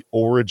 that's like the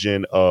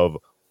origin of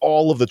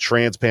all of the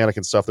trans panic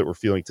and stuff that we're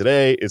feeling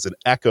today is an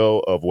echo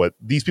of what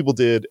these people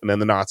did and then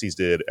the Nazis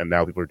did, and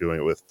now people are doing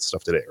it with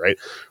stuff today, right?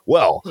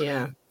 Well,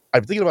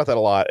 I'm thinking about that a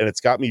lot, and it's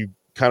got me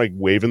kind of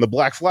waving the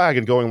black flag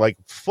and going like,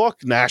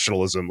 fuck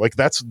nationalism. Like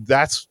that's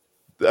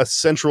a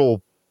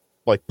central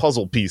like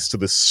puzzle piece to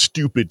this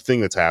stupid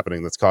thing that's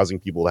happening that's causing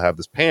people to have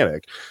this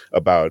panic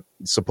about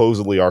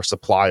supposedly our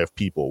supply of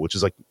people, which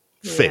is like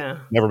fake,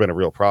 never been a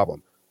real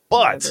problem.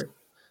 But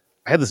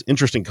I had this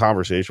interesting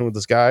conversation with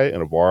this guy in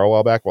a bar a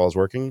while back while I was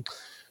working,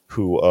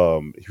 who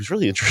he was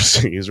really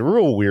interesting. He's a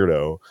real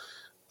weirdo.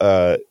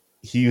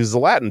 he was a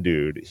Latin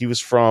dude. He was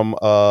from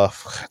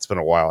it's been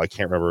a while. I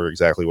can't remember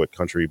exactly what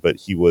country, but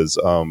he was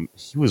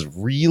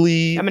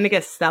really. I'm gonna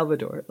guess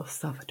Salvador. El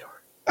Salvador.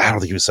 I don't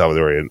think he was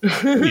Salvadorian.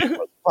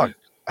 Fuck,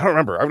 I don't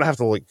remember. I'm gonna have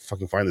to like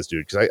fucking find this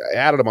dude because I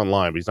added him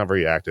online, but he's not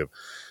very active.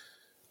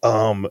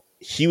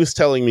 He was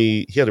telling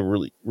me he had a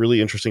really,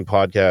 really interesting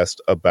podcast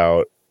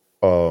about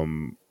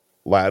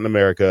Latin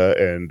America,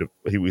 and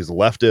he was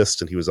leftist,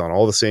 and he was on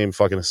all the same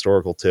fucking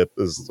historical tip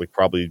as like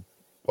probably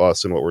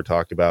us and what we're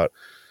talking about.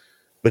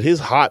 But his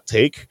hot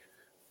take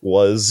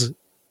was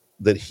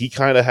that he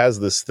kind of has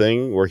this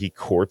thing where he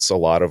courts a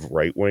lot of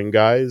right-wing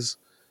guys,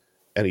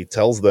 and he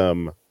tells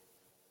them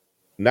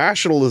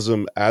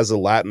nationalism as a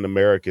Latin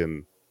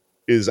American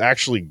is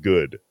actually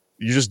good.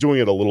 You're just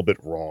doing it a little bit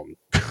wrong.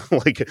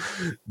 Like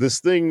this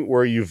thing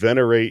where you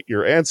venerate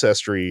your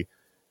ancestry.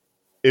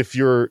 If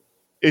you're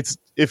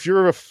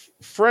a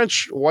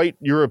French white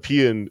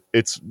European,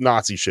 it's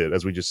Nazi shit,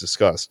 as we just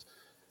discussed.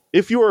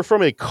 If you are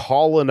from a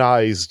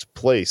colonized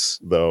place,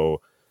 though,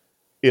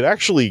 it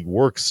actually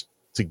works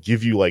to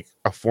give you like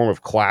a form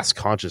of class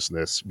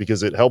consciousness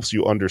because it helps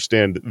you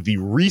understand the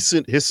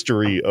recent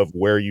history of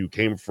where you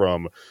came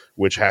from,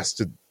 which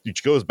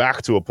goes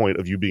back to a point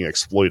of you being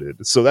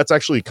exploited. So that's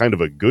actually kind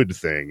of a good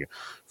thing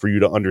for you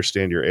to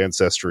understand your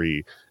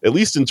ancestry, at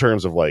least in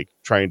terms of like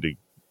trying to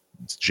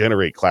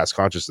generate class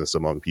consciousness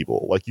among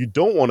people. Like you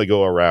don't want to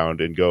go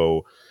around and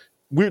go,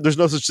 there's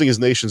no such thing as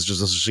nations,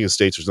 there's no such thing as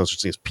states, there's no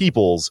such thing as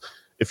peoples.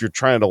 If you're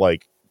trying to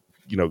like,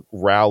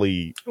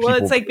 rally people. Well,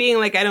 it's like being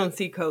like, I don't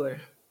see color.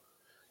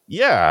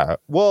 Yeah.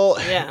 Well,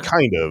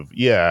 kind of.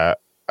 Yeah.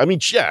 I mean,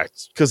 yeah,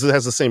 because it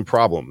has the same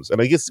problems. And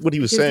I guess what he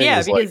was saying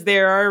is because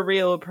there are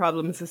real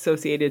problems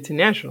associated to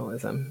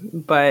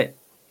nationalism. But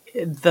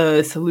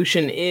the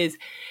solution is,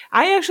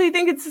 I actually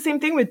think it's the same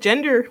thing with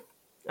gender.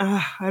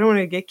 I don't want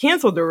to get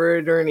canceled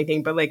or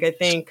anything, but like I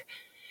think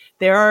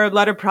there are a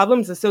lot of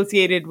problems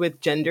associated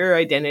with gender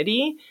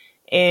identity,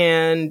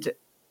 and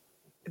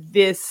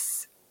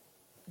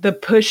the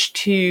push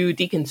to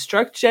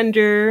deconstruct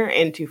gender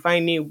and to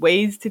find new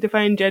ways to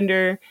define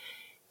gender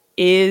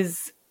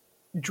is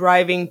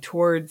driving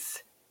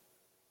towards,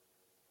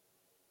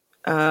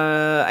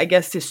 I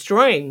guess,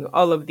 destroying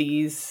all of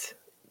these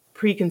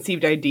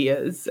preconceived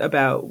ideas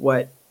about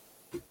what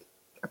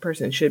a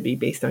person should be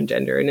based on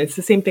gender. And it's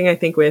the same thing, I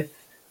think, with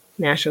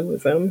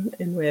nationalism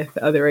and with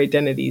other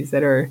identities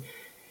that are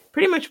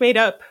pretty much made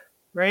up,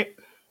 right?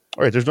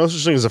 All right, there's no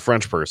such thing as a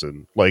French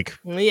person. Like,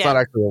 it's not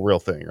actually a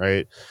real thing,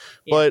 right?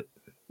 Yeah. But,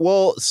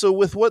 well, so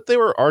with what they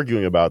were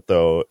arguing about,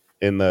 though,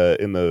 in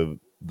the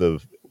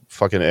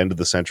fucking end of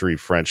the century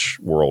French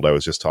world I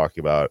was just talking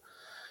about,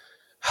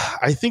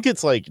 I think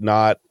it's, like,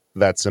 not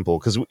that simple.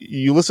 Because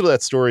you listen to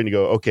that story and you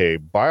go, okay,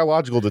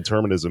 biological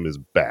determinism is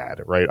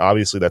bad, right?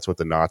 Obviously, that's what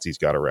the Nazis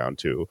got around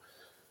to.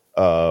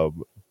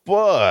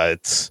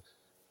 But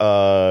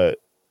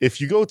if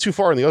you go too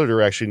far in the other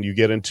direction, you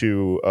get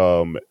into...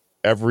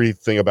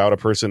 everything about a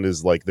person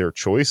is like their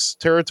choice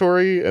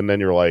territory, and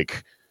then you're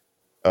like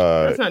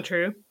that's not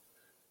true.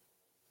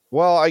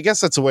 Well, I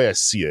guess that's the way I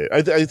see it.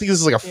 I think this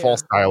is like a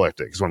false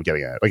dialectic is what I'm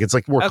getting at. Like it's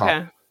like more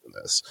complicated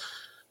than this,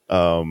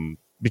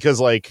 because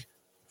like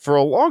for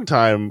a long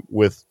time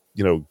with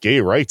gay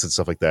rights and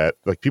stuff like that,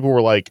 like people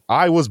were like,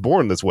 I was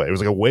born this way. It was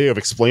like a way of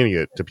explaining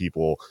it to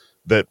people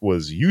that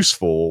was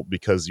useful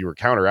because you were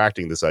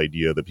counteracting this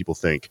idea that people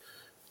think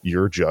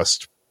you're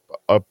just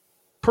a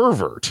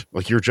pervert,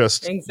 like you're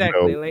just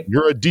exactly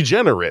you're a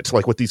degenerate,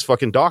 like what these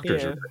fucking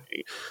doctors are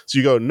saying. So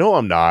you go, no,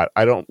 I'm not.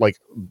 I don't like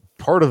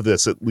part of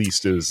this at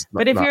least is.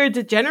 But if you're a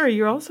degenerate,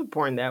 you're also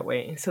born that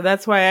way. So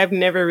that's why I've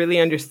never really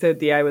understood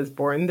the "I was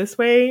born this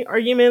way"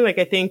 argument. Like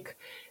I think,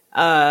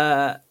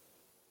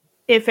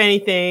 if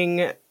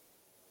anything,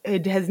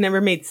 it has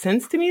never made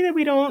sense to me that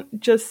we don't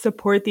just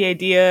support the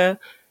idea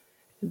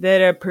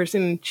that a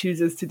person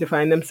chooses to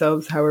define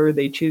themselves however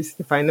they choose to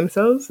define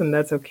themselves, and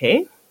that's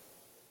okay.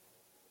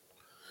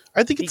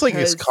 I think it's like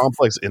this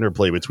complex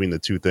interplay between the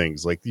two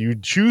things. Like you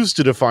choose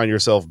to define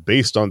yourself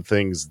based on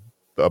things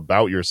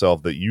about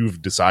yourself that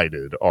you've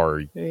decided are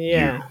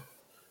you.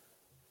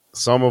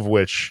 Some of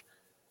which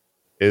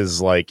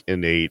is like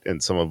innate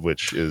and some of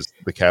which is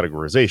the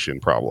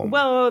categorization problem.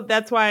 Well,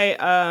 that's why,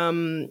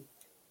 I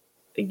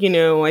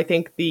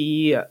think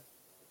the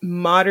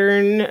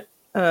modern,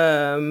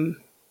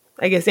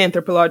 I guess,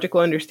 anthropological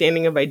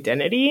understanding of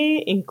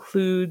identity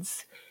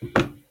includes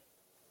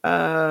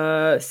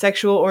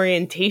sexual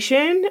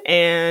orientation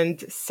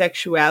and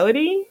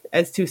sexuality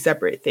as two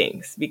separate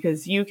things,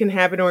 because you can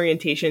have an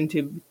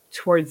orientation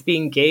towards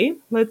being gay,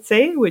 let's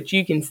say, which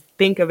you can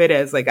think of it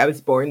as like, I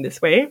was born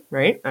this way,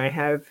 right? I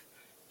have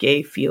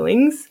gay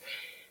feelings.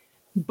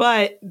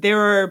 But there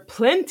are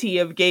plenty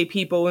of gay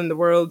people in the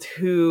world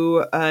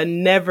who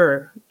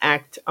never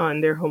act on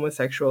their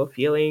homosexual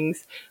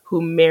feelings,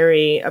 who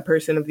marry a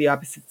person of the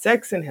opposite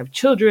sex and have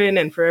children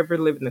and forever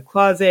live in the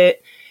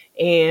closet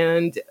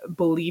and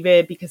believe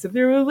it because of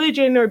their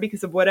religion or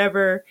because of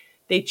whatever.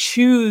 They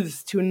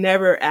choose to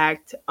never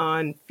act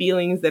on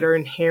feelings that are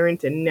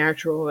inherent and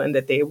natural and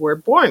that they were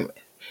born with.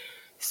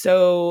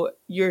 So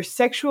your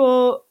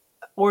sexual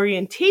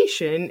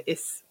orientation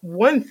is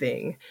one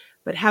thing,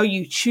 but how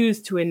you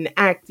choose to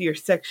enact your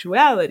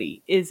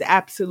sexuality is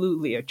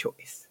absolutely a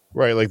choice.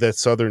 Right, like that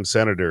Southern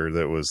senator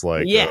that was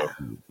like Yeah.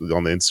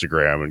 on the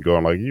Instagram and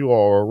going like, "You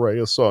are a ray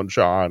of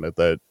sunshine" at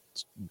that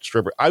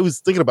stripper. I was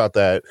thinking about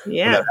that when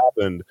Yeah. that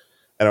happened,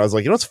 and I was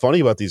like, you know what's funny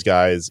about these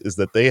guys is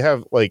that they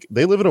have like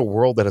they live in a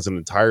world that has an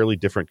entirely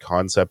different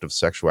concept of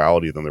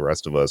sexuality than the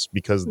rest of us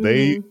because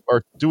they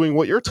are doing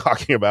what you're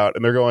talking about,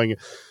 and they're going.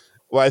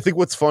 Well, I think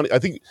what's funny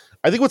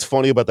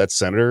about that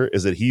senator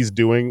is that he's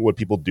doing what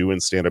people do in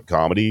stand-up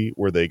comedy,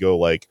 where they go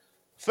like,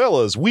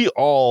 "Fellas, we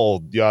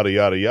all yada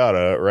yada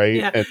yada," right?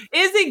 Yeah. And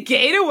Is it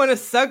gay to want to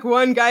suck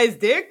one guy's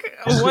dick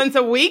once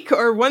a week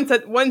or one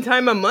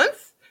time a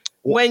month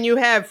when you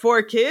have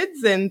 4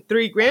 kids and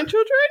 3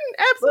 grandchildren?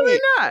 Absolutely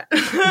not.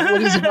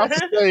 what he's about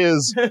to say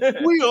is,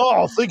 we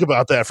all think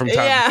about that from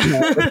time to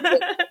time.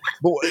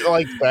 But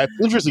like that's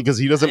interesting because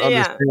he doesn't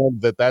understand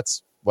that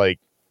that's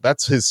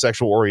his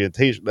sexual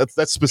orientation.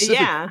 That's specific.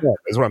 Yeah.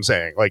 Is what I'm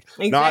saying. Like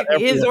exactly. Not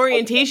his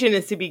orientation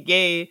is to be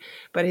gay,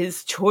 but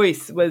his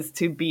choice was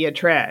to be a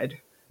trad.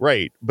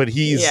 Right, but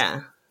he's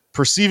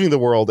perceiving the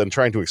world and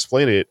trying to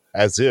explain it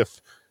as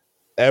if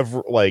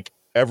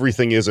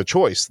everything is a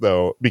choice,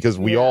 though, because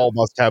we all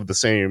must have the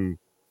same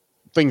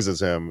things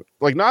as him.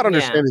 Like not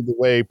understanding the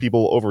way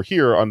people over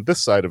here on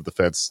this side of the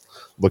fence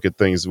look at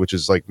things, which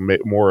is like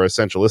more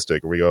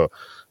essentialistic. Where we go,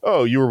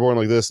 oh, you were born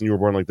like this and you were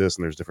born like this,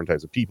 and there's different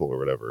types of people or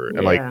whatever.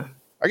 And like,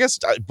 I guess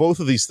both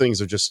of these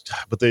things are just,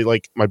 but they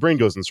like my brain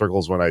goes in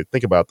circles when I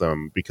think about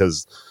them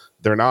because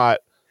they're not.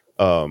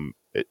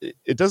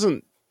 It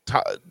doesn't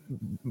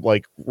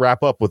like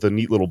wrap up with a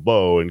neat little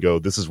bow and go,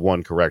 this is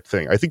one correct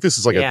thing. I think this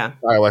is like a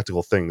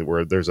dialectical thing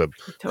where there's a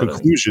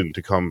conclusion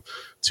to come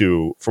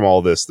to from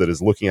all this that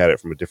is looking at it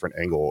from a different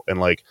angle. And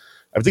like,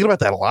 I'm thinking about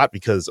that a lot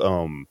because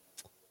I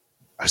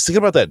was thinking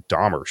about that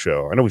Dahmer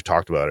show. I know we've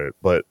talked about it,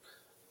 but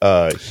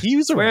he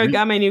was where I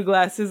got my new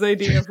glasses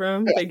idea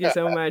from. Thank you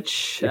so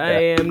much.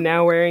 I am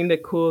now wearing the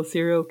cool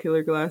serial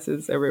killer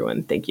glasses,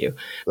 everyone. Thank you.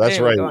 That's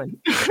anyway,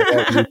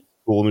 right.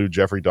 Cool new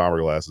Jeffrey Dahmer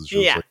glasses.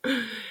 Like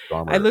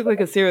Dahmer. I look like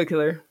a serial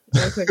killer.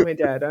 I look like my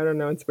dad. I don't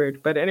know. It's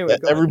weird. But anyway,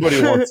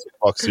 everybody wants to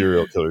fuck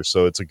serial killers,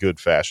 so it's a good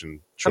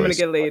fashion choice. I'm going to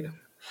get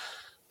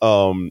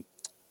laid.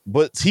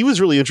 But he was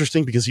really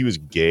interesting because he was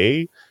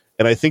gay.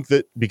 And I think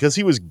that because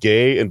he was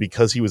gay and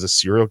because he was a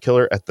serial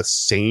killer at the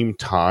same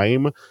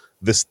time,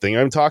 this thing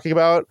I'm talking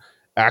about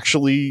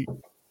actually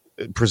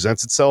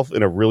presents itself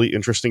in a really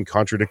interesting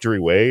contradictory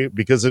way.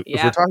 Because if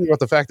we're talking about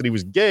the fact that he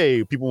was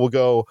gay, people will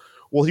go,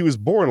 well, he was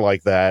born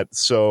like that,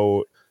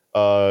 so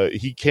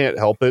he can't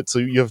help it, so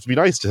you have to be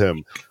nice to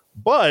him.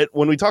 But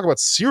when we talk about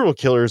serial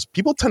killers,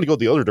 people tend to go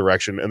the other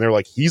direction, and they're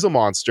like, he's a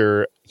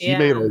monster, he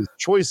made all these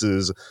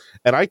choices.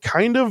 And I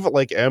kind of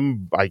like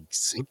I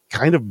think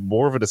kind of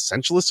more of an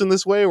essentialist in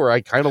this way, where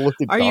I kind of look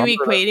at Are you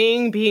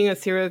equating being a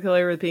serial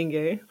killer with being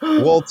gay?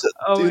 Well,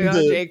 oh my god,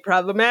 Jake,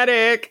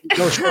 problematic.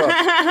 No,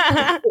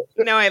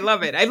 no, I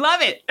love it. I love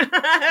it.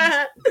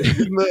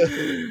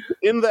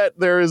 in that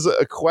there is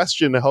a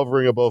question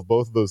hovering above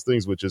both of those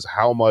things, which is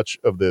how much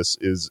of this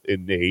is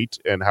innate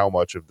and how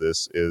much of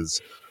this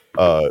is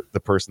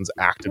the person's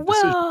active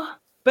decision.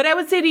 But I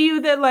would say to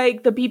you that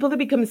like the people that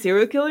become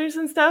serial killers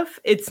and stuff,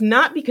 it's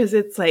not because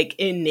it's like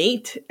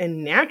innate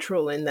and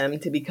natural in them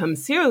to become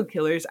serial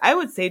killers. I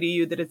would say to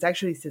you that it's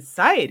actually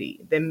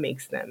society that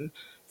makes them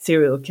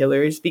serial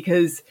killers,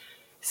 because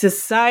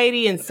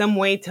society in some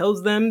way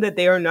tells them that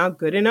they are not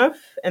good enough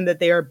and that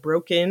they are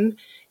broken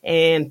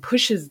and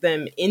pushes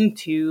them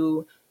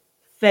into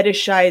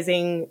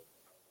fetishizing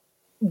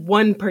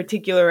one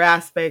particular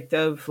aspect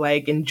of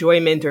like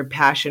enjoyment or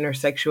passion or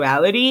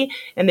sexuality,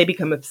 and they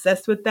become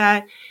obsessed with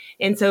that.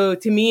 And so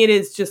to me, it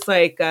is just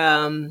like,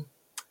 I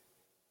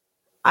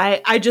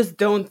just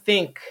don't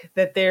think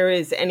that there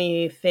is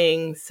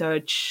anything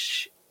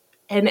such.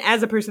 And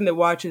as a person that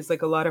watches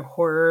like a lot of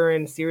horror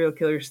and serial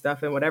killer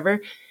stuff and whatever,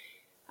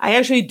 I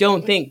actually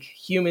don't think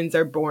humans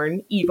are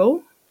born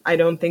evil. I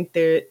don't think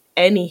that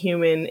any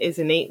human is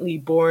innately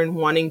born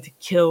wanting to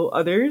kill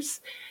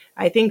others.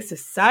 I think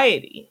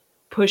society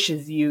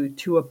pushes you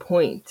to a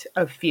point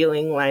of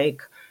feeling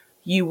like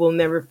you will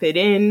never fit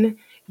in,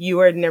 you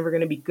are never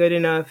going to be good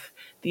enough.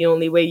 The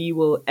only way you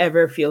will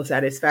ever feel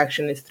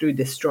satisfaction is through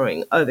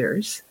destroying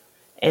others.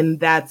 And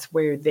that's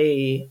where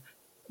they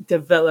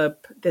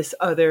develop this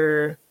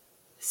other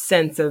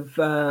sense of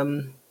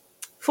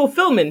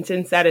fulfillment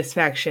and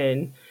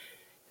satisfaction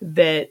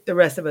that the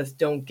rest of us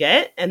don't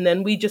get. And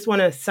then we just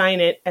want to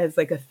assign it as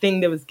like a thing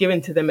that was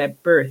given to them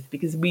at birth,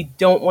 because we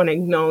don't want to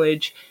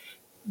acknowledge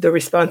the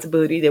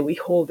responsibility that we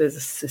hold as a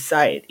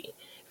society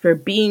for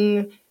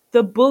being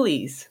the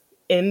bullies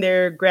in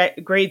their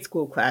grade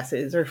school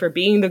classes, or for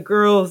being the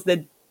girls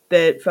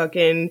that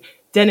fucking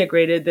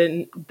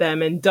denigrated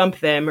them and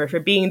dumped them, or for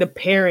being the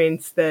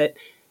parents that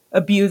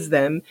abused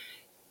them.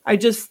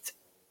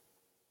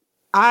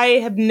 I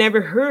have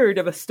never heard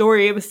of a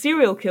story of a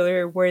serial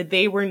killer where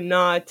they were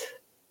not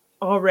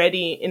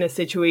already in a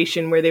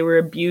situation where they were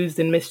abused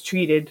and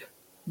mistreated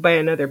by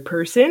another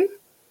person.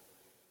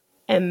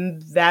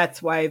 And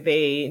that's why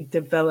they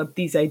develop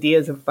these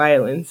ideas of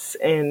violence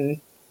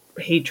and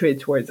hatred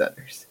towards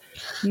others.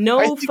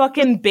 No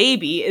fucking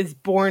baby is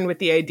born with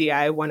the idea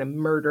I want to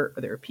murder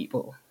other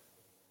people.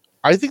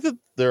 I think that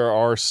there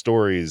are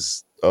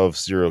stories of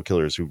serial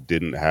killers who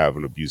didn't have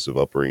an abusive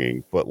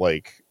upbringing, but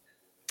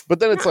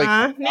then it's like,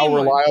 how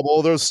reliable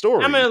are those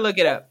stories? I'm gonna look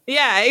it up.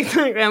 Yeah,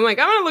 exactly. I'm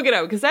gonna look it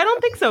up because I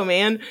don't think so,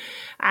 man.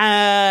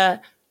 I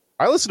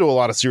listen to a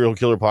lot of serial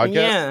killer podcasts.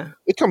 Yeah.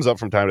 It comes up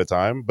from time to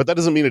time, but that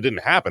doesn't mean it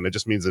didn't happen. It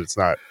just means that it's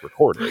not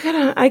recorded.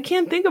 I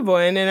can't think of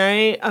one, and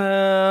I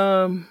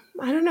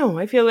don't know.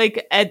 I feel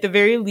like at the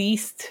very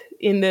least,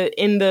 in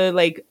the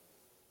like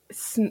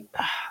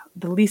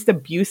the least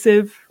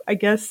abusive, I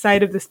guess,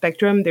 side of the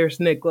spectrum,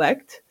 there's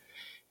neglect,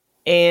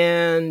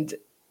 and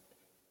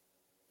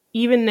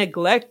even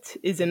neglect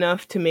is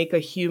enough to make a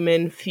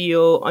human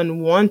feel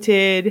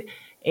unwanted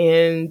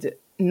and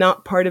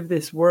not part of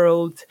this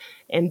world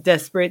and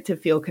desperate to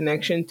feel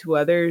connection to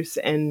others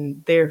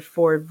and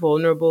therefore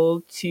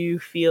vulnerable to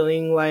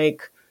feeling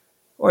like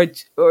or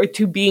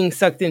to being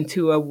sucked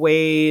into a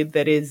way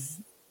that is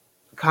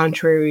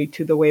contrary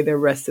to the way the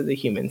rest of the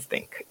humans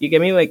think. You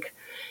get me? Like,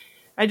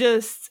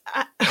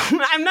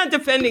 I'm not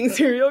defending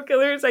serial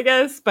killers, I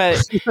guess,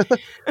 but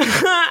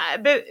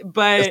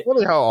it's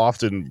funny how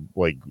often,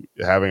 like,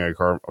 having a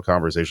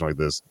conversation like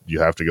this, you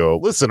have to go,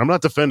 listen, I'm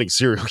not defending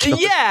serial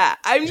killers. Yeah,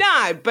 I'm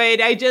not, but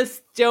I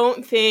just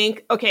don't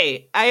think,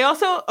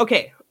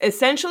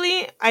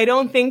 essentially, I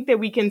don't think that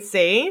we can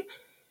say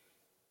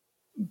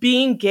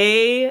being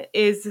gay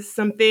is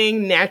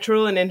something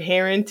natural and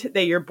inherent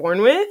that you're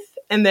born with,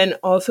 and then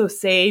also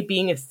say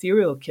being a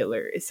serial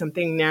killer is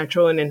something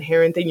natural and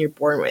inherent that you're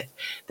born with.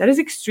 That is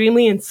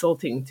extremely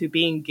insulting to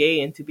being gay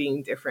and to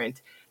being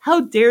different. How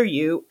dare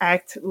you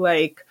act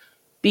like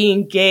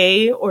being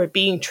gay or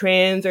being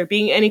trans or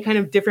being any kind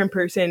of different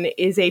person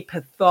is a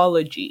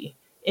pathology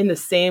in the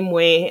same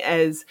way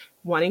as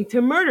wanting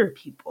to murder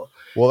people.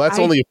 Well, that's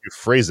only if you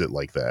phrase it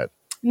like that.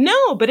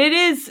 No, but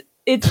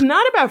it's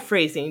not about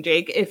phrasing,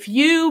 Jake. If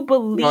you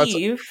believe... No,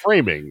 it's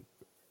framing.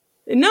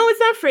 No, it's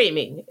not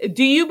framing.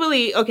 Do you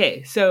believe...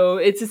 Okay, so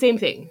it's the same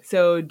thing.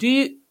 So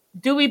do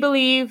we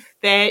believe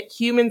that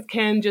humans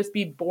can just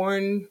be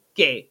born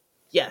gay?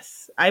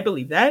 Yes, I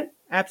believe that.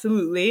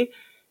 Absolutely.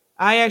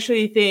 I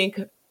actually think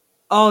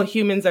all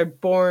humans are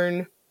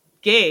born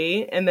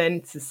gay and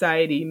then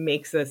society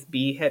makes us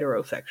be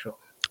heterosexual.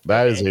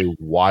 That is a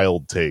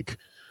wild take.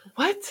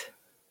 What?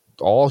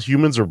 All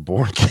humans are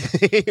born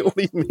gay? What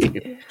do you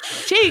mean?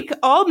 Jake,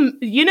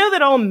 you know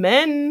that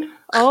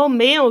all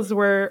males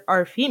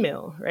are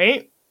female,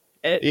 right?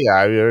 Yeah,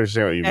 I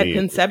understand what you mean. At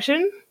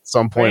conception?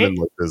 Some point in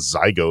like the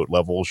zygote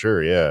level,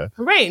 sure, yeah.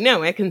 Right,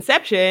 no, at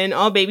conception,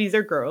 all babies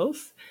are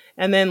girls.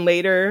 And then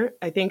later,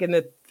 I think in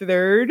the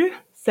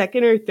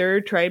second or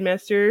third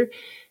trimester,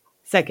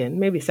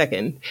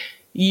 second,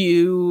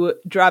 you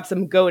drop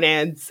some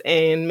gonads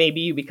and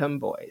maybe you become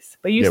boys,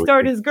 but you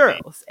start as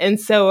girls. And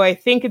so I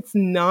think it's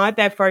not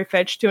that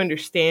far-fetched to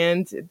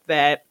understand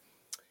that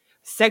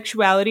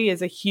sexuality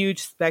is a huge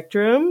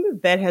spectrum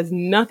that has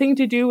nothing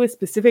to do with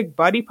specific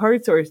body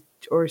parts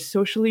or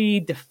socially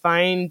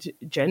defined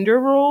gender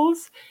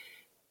roles.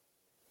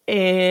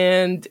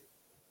 And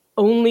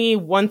only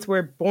once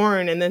we're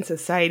born and then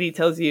society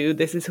tells you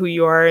this is who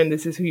you are and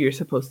this is who you're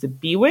supposed to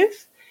be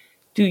with,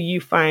 do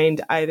you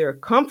find either a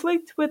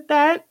conflict with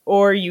that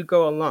or you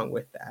go along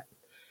with that?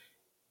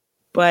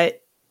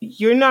 But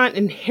you're not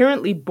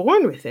inherently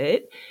born with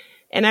it.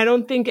 And I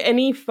don't think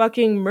any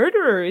fucking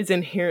murderer is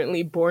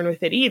inherently born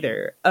with it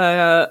either.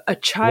 A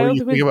child.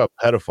 What do you think about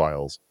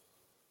pedophiles?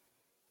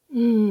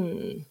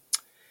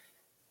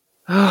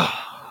 Oh,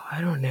 I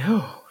don't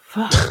know.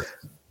 Fuck.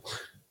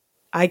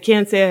 I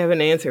can't say I have an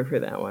answer for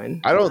that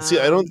one. I don't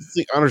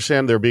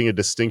understand there being a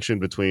distinction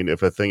between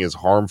if a thing is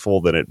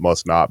harmful, then it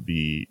must not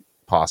be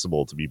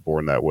possible to be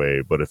born that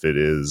way. But if it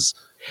is...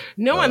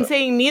 No, I'm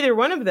saying neither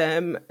one of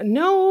them.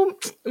 No.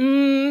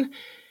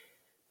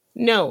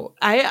 No.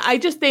 I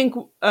just think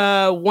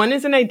one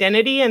is an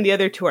identity and the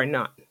other two are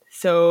not.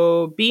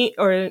 So being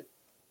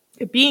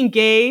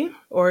gay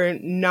or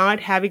not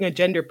having a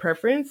gender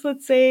preference,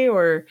 let's say,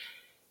 or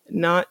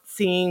not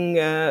seeing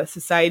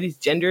society's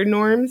gender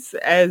norms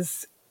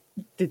as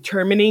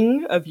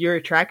determining of your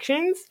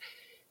attractions,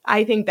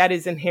 I think that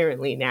is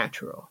inherently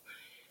natural.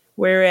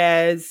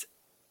 Whereas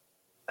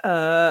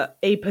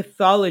a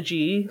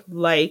pathology,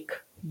 like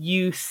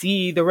you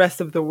see the rest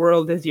of the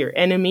world as your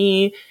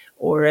enemy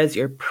or as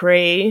your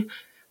prey,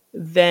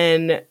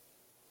 then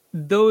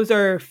those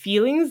are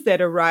feelings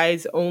that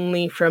arise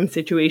only from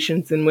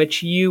situations in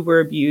which you were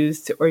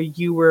abused or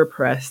you were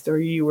oppressed or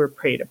you were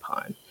preyed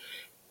upon.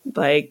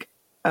 Like,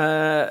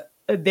 as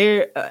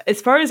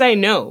far as I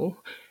know,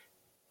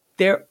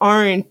 there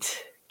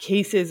aren't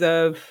cases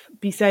of,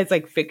 besides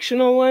like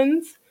fictional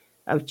ones,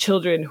 of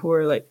children who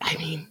are like, I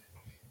mean,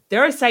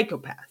 there are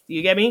psychopaths,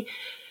 you get me?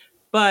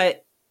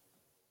 But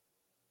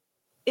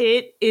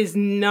it is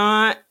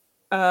not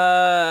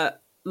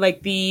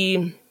like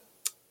the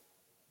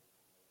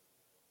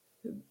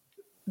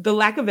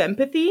lack of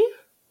empathy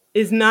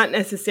is not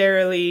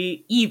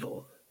necessarily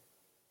evil,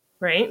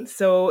 right?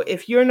 So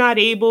if you're not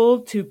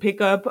able to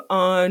pick up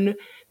on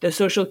the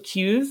social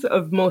cues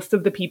of most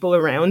of the people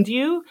around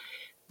you,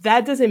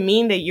 that doesn't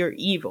mean that you're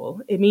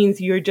evil. It means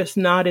you're just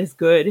not as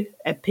good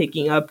at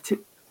picking up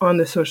on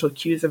the social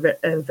cues of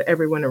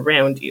everyone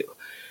around you.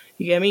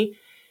 You get me?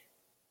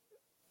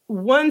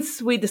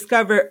 Once we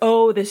discover,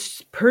 oh,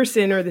 this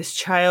person or this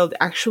child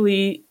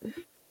actually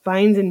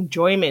finds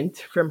enjoyment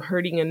from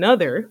hurting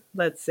another,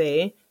 let's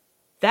say,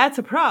 that's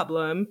a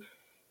problem.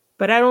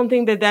 But I don't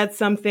think that that's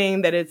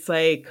something that it's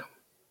like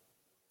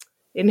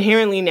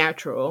inherently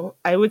natural.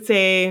 I would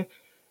say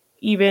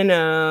even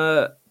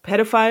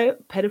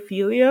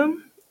pedophilia.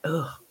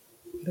 Ugh,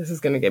 this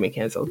is going to get me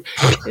canceled.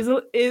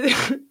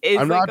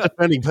 I'm not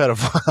defending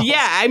pedophiles.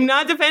 Yeah, I'm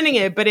not defending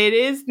it, but it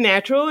is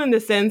natural in the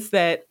sense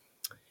that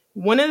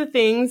one of the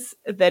things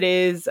that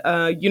is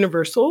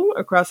universal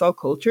across all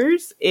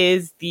cultures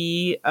is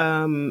the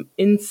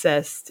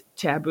incest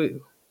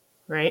taboo,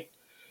 right?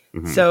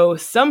 Mm-hmm. So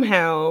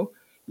somehow,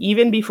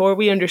 even before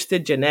we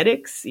understood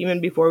genetics,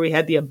 even before we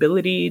had the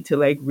ability to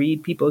like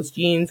read people's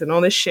genes and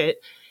all this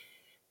shit,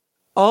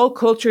 all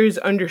cultures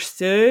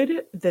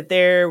understood that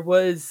there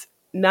was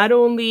not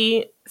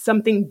only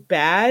something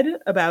bad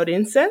about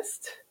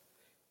incest,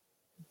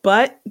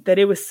 but that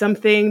it was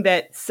something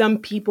that some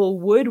people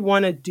would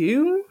want to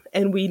do,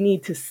 and we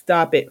need to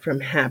stop it from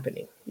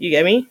happening. You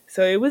get me?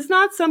 So it was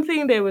not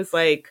something that was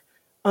like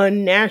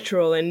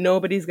unnatural, and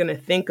nobody's going to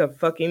think of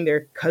fucking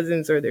their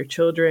cousins or their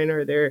children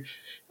or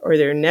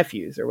their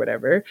nephews or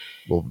whatever.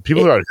 Well,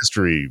 people throughout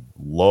history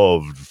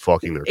loved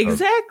fucking their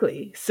cousins.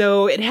 Exactly.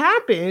 So it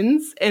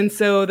happens, and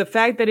so the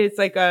fact that it's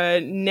like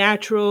a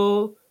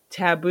natural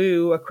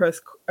taboo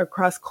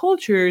across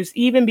cultures,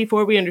 even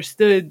before we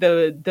understood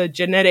the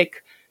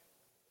genetic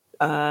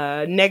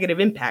negative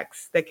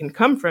impacts that can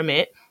come from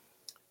it,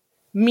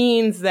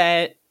 means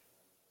that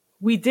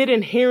we did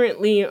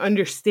inherently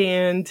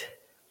understand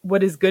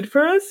what is good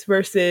for us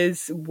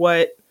versus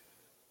what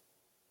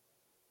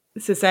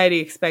society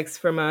expects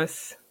from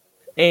us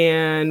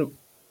and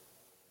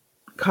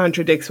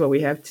contradicts what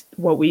we have,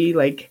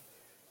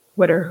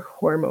 what our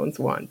hormones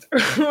want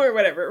or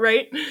whatever,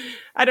 right?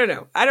 I don't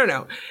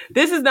know.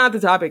 This is not the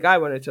topic I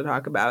wanted to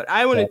talk about.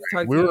 I wanted to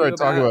talk. We were going to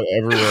talk about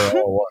everywhere all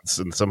at once,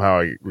 and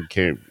somehow we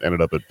ended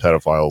up at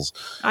pedophiles.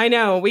 I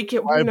know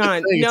we're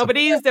not.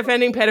 Nobody's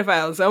defending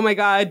pedophiles. Oh my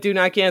God! Do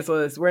not cancel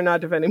us. We're not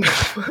defending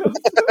pedophiles.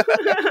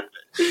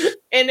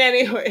 And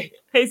anyway,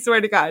 I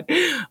swear to God,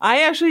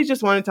 I actually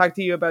just want to talk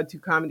to you about 2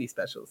 comedy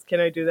specials. Can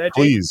I do that,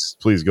 Jake?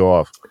 Please go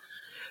off.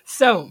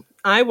 So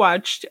I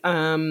watched.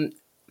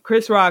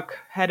 Chris Rock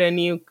had a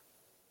new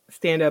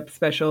stand-up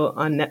special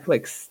on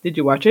Netflix. Did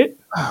you watch it?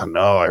 Oh,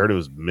 no, I heard it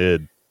was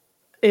mid.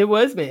 It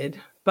was mid,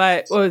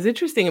 but what was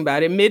interesting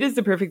about it, mid is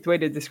the perfect way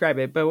to describe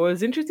it, but what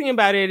was interesting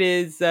about it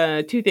is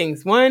 2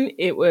 things. One,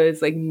 it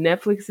was like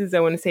Netflix's, I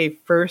want to say,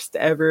 first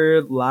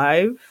ever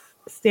live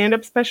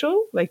stand-up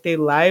special. Like they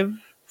live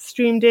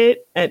streamed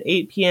it at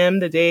 8 p.m.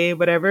 the day,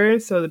 whatever.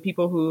 So the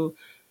people who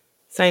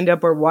signed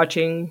up were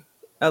watching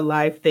a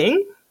live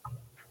thing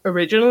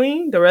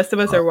originally. The rest of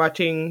us are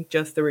watching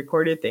just the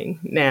recorded thing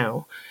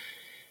now.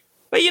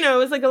 But, it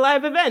was like a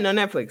live event on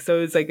Netflix.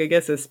 So it's like, I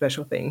guess, a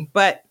special thing.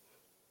 But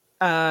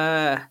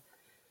the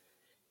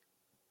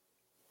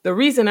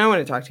reason I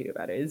want to talk to you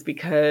about it is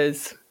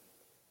because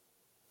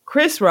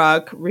Chris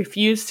Rock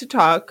refused to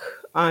talk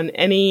on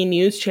any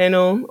news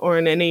channel or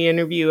in any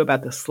interview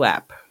about the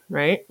slap,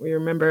 right? We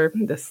remember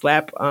the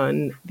slap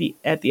at the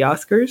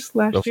Oscars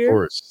last year? Of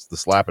course, the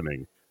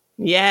slappening.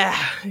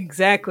 Yeah,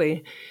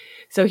 exactly.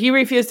 So he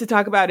refused to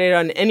talk about it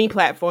on any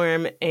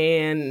platform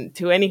and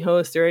to any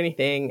host or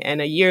anything. And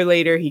a year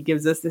later, he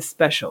gives us this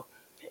special.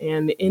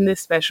 And in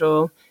this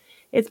special,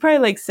 it's probably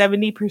like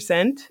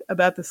 70%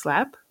 about the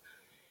slap.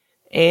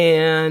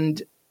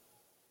 And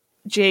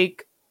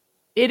Jake,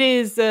 it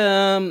is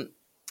not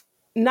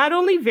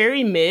only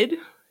very mid,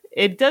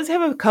 it does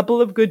have a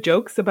couple of good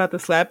jokes about the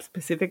slap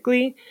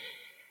specifically.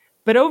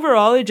 But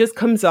overall, it just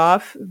comes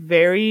off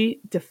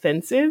very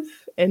defensive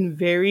and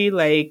very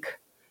like,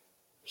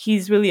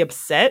 he's really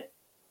upset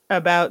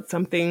about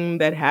something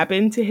that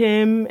happened to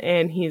him.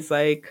 And he's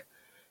like,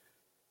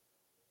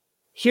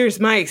 here's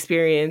my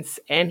experience.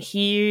 And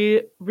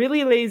he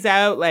really lays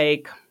out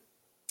like,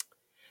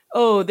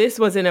 oh, this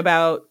wasn't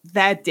about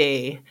that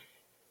day.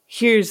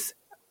 Here's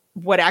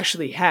what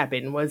actually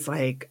happened was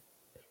like,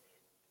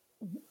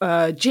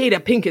 Jada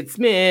Pinkett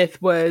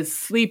Smith was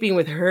sleeping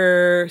with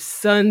her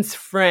son's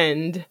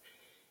friend.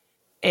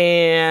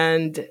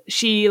 And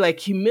she like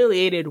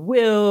humiliated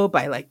Will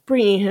by like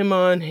bringing him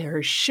on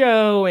her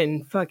show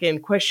and fucking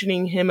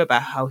questioning him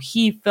about how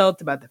he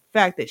felt about the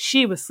fact that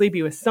she was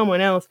sleeping with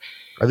someone else.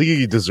 I think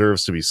he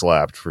deserves to be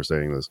slapped for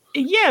saying this.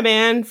 Yeah,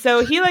 man.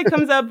 So he like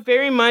comes up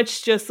very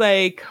much just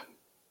like,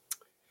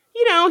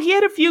 he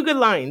had a few good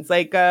lines.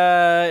 Like,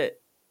 I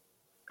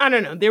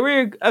don't know. There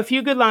were a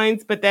few good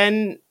lines, but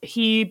then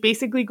he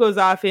basically goes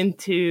off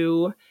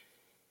into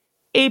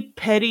a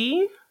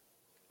petty,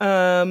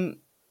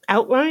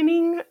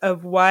 outlining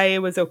of why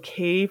it was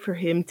okay for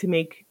him to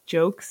make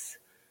jokes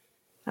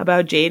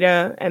about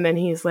Jada, and then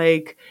he's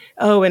like,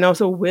 "Oh, and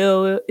also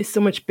Will is so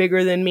much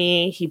bigger than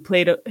me. He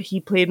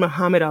played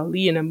Muhammad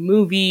Ali in a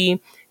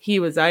movie. He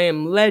was I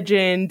Am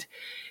Legend.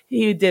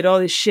 He did all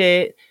this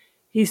shit.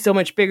 He's so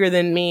much bigger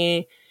than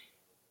me.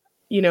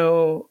 You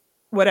know,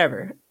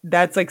 whatever."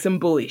 That's like some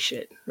bully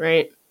shit,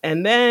 right?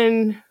 And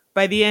then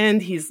by the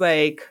end, he's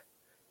like,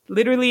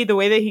 literally the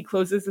way that he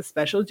closes the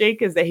special,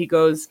 Jake, is that he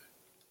goes,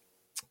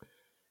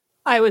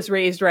 "I was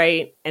raised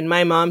right, and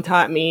my mom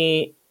taught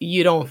me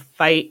you don't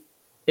fight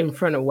in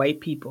front of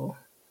white people.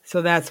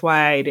 So that's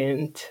why I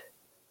didn't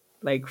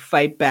like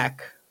fight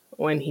back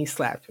when he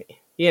slapped me."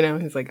 You know,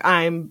 he's like,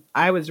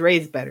 I was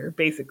raised better,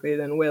 basically,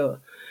 than Will.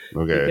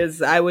 Okay.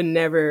 Because I would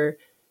never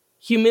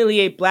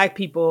humiliate black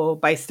people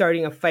by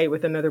starting a fight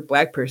with another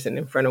black person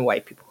in front of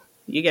white people.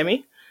 You get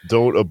me?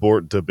 Don't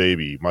abort the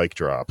baby. Mic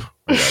drop.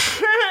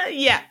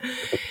 Yeah.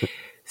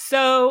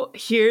 So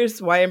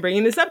here's why I'm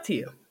bringing this up to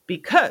you.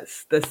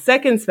 Because the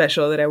second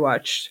special that I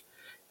watched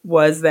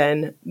was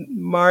then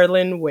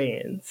Marlon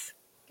Wayans.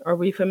 Are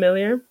we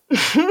familiar?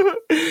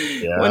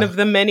 Yeah. One of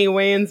the many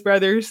Wayans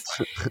brothers.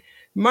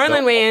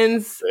 Marlon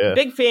Wayans, Yeah.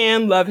 big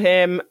fan, love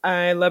him.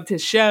 I loved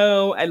his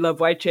show. I love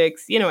white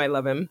chicks. You know I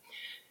love him.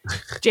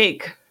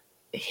 Jake,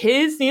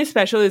 his new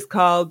special is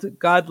called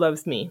God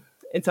Loves Me.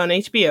 It's on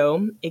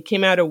HBO. It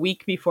came out a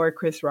week before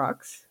Chris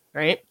Rock's,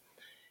 right?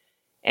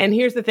 And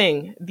here's the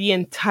thing. The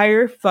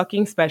entire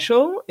fucking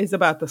special is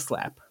about the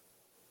slap.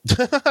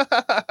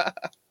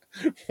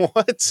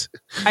 What?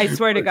 I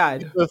swear to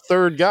God. The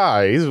third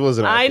guy. He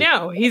wasn't. I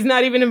know. He's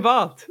not even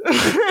involved.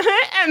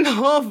 And the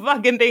whole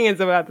fucking thing is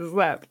about the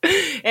slap.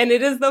 And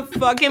it is the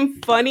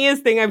fucking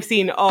funniest thing I've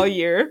seen all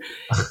year.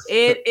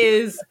 It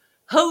is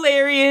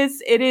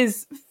hilarious. It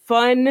is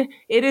fun.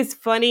 It is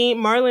funny.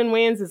 Marlon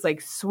Wayans is like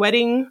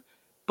sweating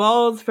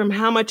balls from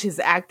how much his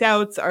act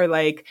outs are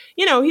like,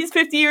 you know, he's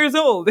 50 years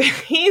old.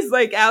 He's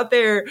like out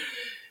there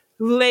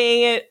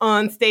laying it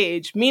on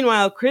stage.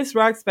 Meanwhile, Chris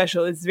Rock's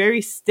special is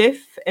very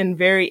stiff and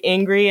very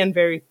angry and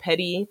very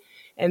petty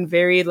and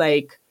very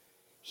like,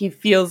 he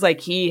feels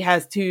like he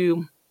has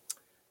to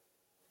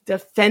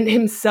defend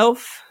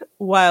himself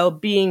while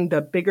being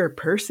the bigger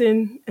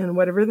person and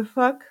whatever the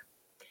fuck.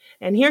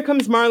 And here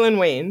comes Marlon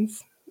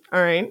Wayans.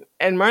 All right.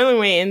 And Marlon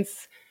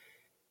Wayans,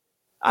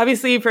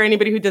 obviously, for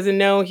anybody who doesn't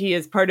know, he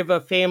is part of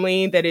a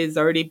family that is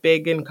already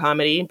big in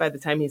comedy by the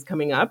time he's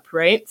coming up,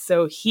 right?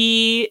 So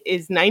he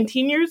is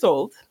 19 years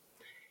old,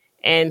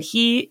 and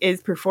he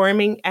is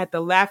performing at the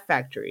Laugh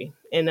Factory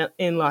in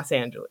Los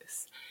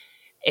Angeles.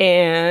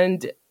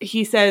 And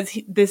he says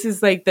this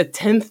is like the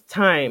 10th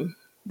time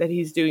that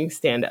he's doing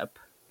stand-up.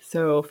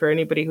 So for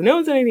anybody who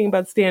knows anything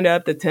about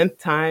stand-up, the 10th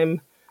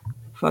time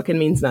fucking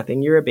means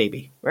nothing. You're a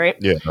baby, right?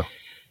 Yeah.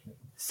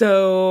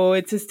 So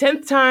it's his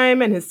 10th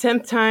time, and his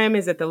 10th time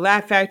is at the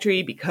Laugh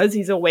Factory because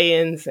he's a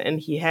Wayans and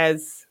he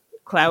has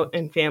clout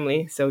and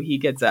family. So he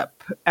gets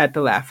up at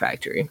the Laugh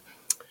Factory.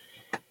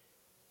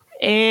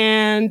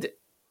 And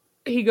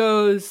he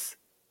goes,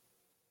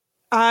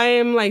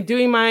 I'm like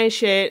doing my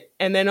shit.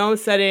 And then all of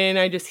a sudden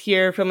I just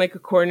hear from like a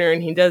corner,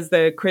 and he does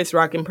the Chris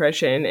Rock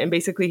impression. And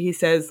basically he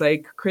says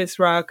like Chris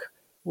Rock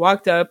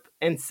walked up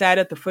and sat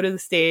at the foot of the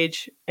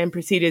stage and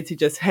proceeded to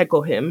just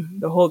heckle him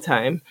the whole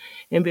time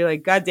and be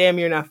like, "God damn,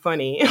 you're not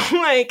funny."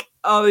 Like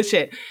all this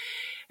shit.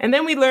 And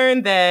then we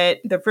learned that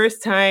the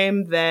first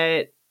time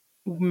that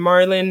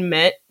Marlon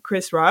met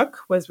Chris Rock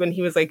was when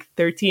he was like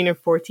 13 or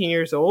 14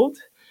 years old.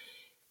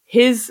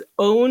 His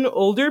own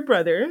older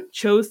brother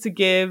chose to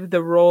give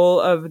the role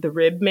of the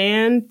Rib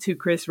Man to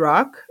Chris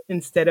Rock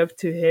instead of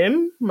to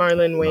him,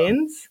 Marlon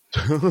Wayans.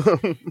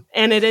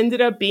 And it ended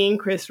up being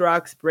Chris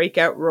Rock's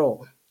breakout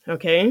role.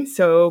 Okay,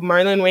 so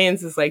Marlon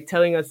Wayans is like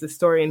telling us the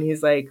story, and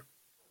he's like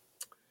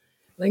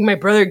my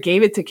brother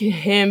gave it to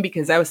him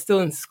because I was still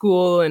in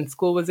school and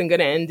school wasn't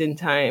going to end in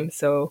time.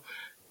 So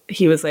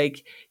he was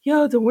like,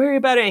 "Yo, don't worry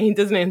about it." And he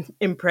does an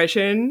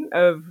impression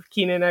of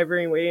Keenen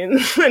Ivory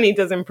Wayans, and he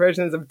does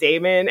impressions of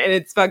Damon, and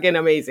it's fucking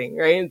amazing,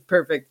 right? It's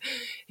perfect.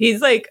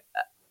 He's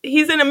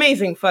an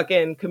amazing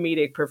fucking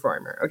comedic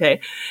performer, okay?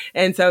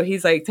 And so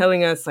he's like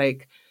telling us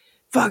like,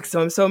 fuck,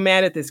 so I'm so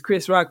mad at this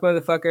Chris Rock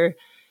motherfucker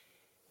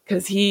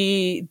because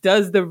he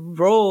does the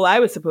role I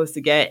was supposed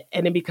to get,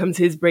 and it becomes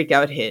his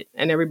breakout hit,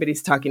 and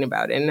everybody's talking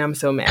about it, and I'm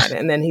so mad.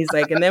 And then he's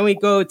like, and then we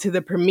go to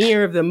the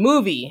premiere of the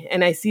movie,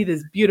 and I see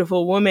this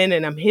beautiful woman,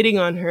 and I'm hitting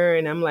on her,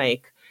 and I'm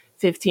like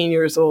 15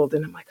 years old,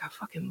 and I'm like, I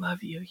fucking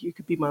love you. You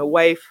could be my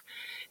wife.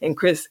 And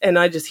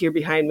I just hear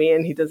behind me,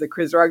 and he does a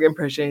Chris Rock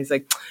impression. He's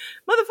like,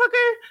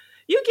 "Motherfucker,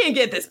 you can't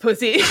get this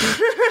pussy."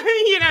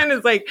 You know, and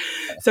it's like,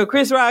 so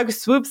Chris Rock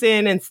swoops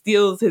in and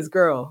steals his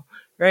girl.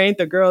 Right?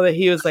 The girl that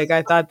he was like,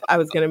 I thought I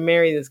was going to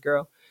marry this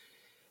girl.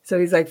 So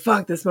he's like,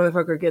 fuck, this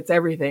motherfucker gets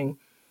everything.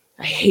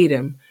 I hate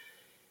him.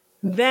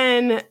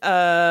 Then,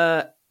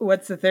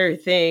 what's the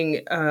third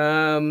thing?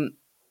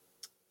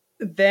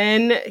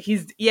 Then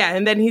he's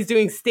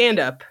doing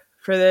stand-up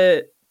for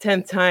the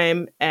 10th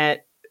time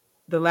at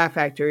the Laugh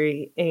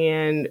Factory.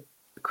 And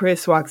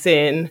Chris walks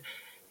in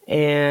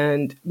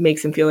and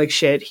makes him feel like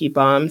shit. He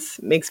bombs,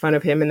 makes fun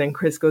of him, and then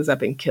Chris goes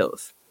up and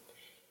kills.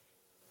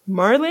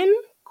 Marlon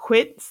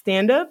quit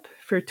stand-up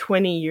for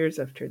 20 years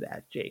after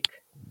that, Jake.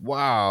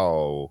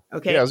 Wow.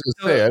 Okay. Yeah, I was going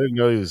to say, I didn't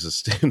know he was a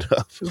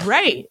stand-up.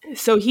 Right.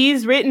 So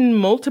he's written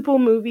multiple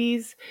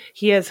movies.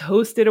 He has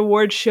hosted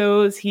award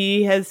shows.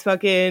 He has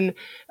fucking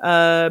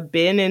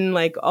been in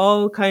like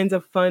all kinds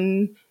of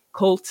fun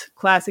cult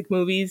classic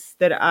movies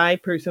that I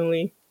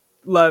personally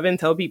love and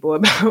tell people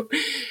about.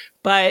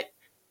 But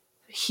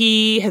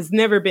he has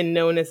never been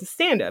known as a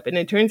stand-up. And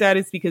it turns out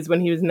it's because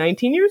when he was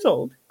 19 years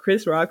old,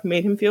 Chris Rock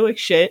made him feel like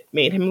shit,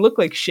 made him look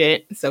like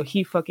shit. So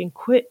he fucking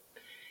quit.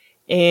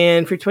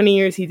 And for 20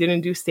 years, he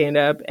didn't do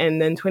stand-up.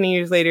 And then 20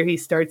 years later, he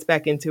starts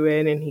back into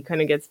it and he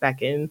kind of gets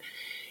back in.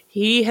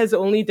 He has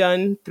only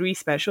done 3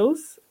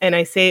 specials. And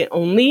I say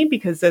only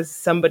because as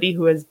somebody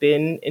who has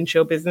been in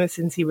show business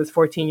since he was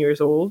 14 years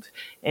old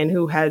and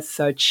who has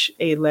such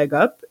a leg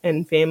up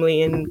and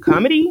family and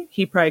comedy,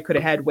 he probably could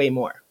have had way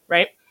more,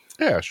 right?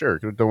 Yeah, sure.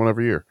 Could have done one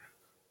every year.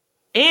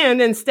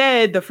 And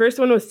instead, the first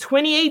one was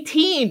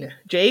 2018,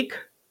 Jake.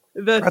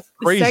 The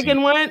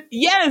second one,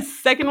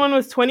 second one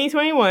was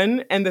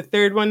 2021, and the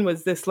third one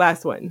was this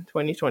last one,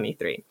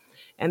 2023.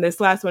 And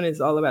this last one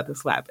is all about the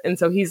slap. And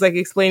so he's like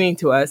explaining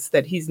to us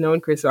that he's known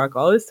Chris Rock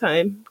all this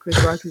time.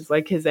 Chris Rock is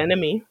like his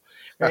enemy,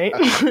 right?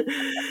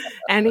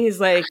 And he's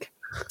like,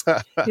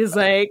 you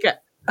got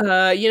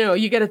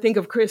to think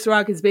of Chris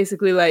Rock as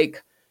basically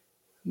like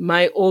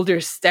my older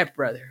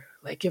stepbrother.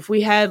 Like if we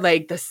had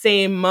like the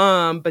same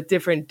mom but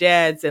different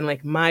dads, and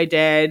like my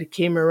dad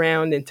came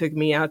around and took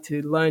me out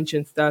to lunch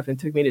and stuff and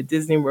took me to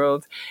Disney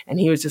World, and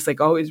he was just like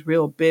always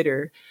real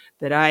bitter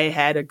that I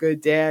had a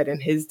good dad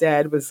and his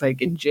dad was like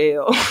in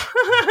jail.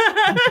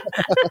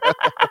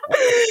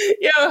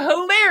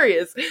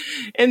 Hilarious.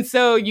 And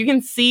so you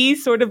can see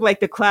sort of like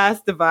the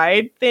class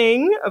divide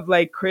thing of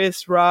like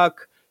Chris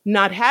Rock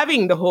not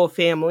having the whole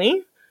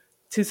family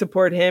to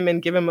support him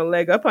and give him a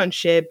leg up on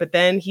shit, but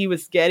then he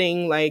was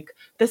getting like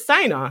the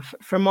sign off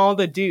from all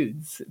the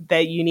dudes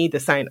that you need the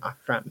sign off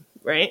from,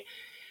 right?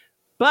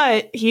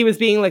 But he was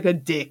being like a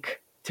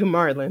dick to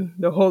Marlon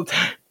the whole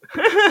time,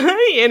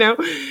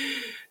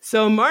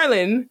 So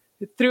Marlon,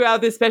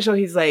 throughout this special,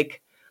 he's like,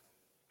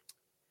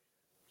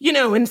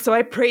 and so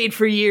I prayed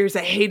for years.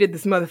 I hated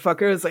this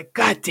motherfucker. I was like,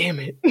 God damn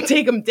it.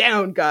 Take him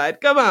down, God.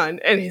 Come on.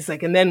 And he's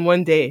like, and then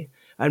one day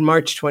on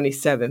March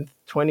 27th,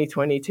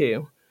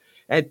 2022,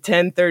 at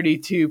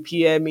 10:32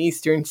 p.m.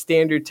 Eastern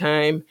Standard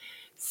Time,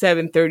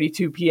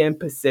 7:32 p.m.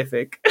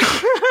 Pacific.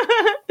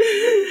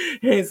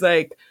 And he's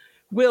like,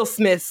 Will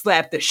Smith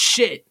slapped the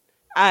shit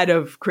out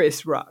of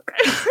Chris Rock.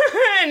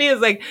 And he was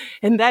like,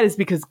 and that is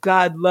because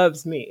God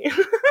loves me.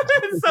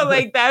 So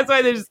like, that's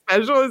why this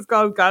special is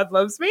called God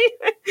Loves Me,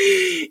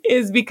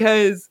 is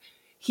because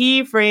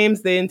he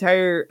frames the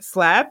entire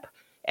slap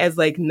as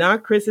like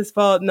not Chris's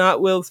fault,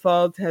 not Will's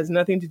fault, has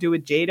nothing to do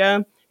with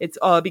Jada. It's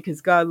all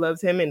because God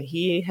loves him, and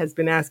he has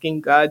been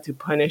asking God to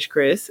punish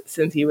Chris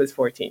since he was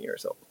 14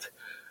 years old.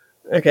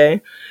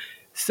 Okay?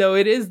 So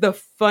it is the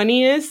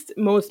funniest,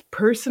 most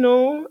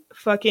personal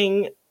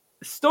fucking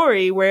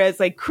story, whereas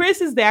like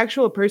Chris is the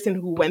actual person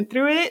who went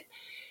through it,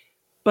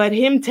 but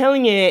him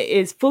telling it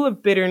is full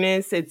of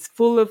bitterness. It's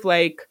full of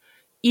like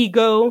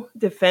ego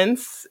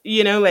defense,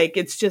 like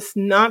it's just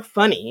not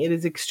funny. It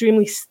is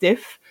extremely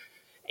stiff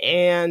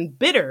and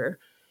bitter.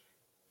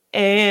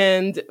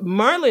 And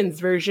Marlon's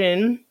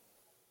version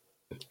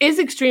is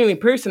extremely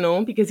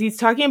personal because he's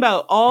talking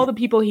about all the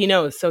people he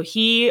knows. So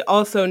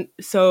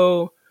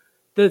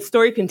the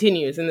story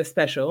continues in the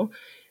special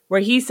where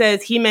he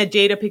says he met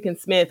Jada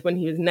Pinkett Smith when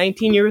he was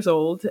 19 years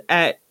old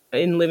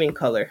in Living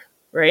Color,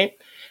 right?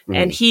 Mm.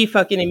 And he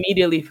fucking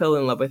immediately fell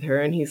in love with her.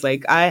 And he's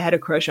like, I had a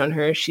crush on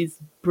her. She's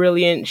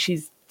brilliant.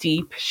 She's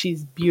deep.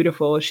 She's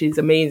beautiful. She's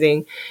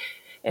amazing.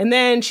 And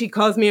then she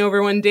calls me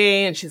over one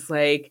day and she's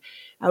like,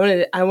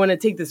 I want to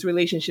take this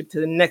relationship to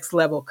the next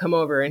level. Come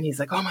over. And he's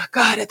like, oh my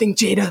God, I think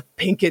Jada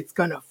Pinkett's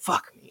gonna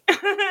fuck me.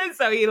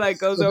 So he like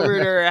goes over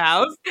to her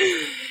house,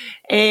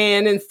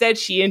 and instead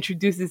she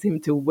introduces him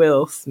to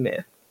Will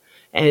Smith.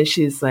 And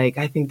she's like,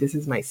 I think this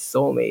is my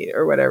soulmate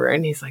or whatever.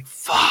 And he's like,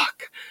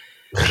 fuck,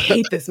 I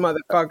hate this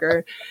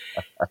motherfucker.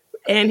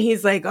 And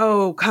he's like,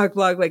 oh,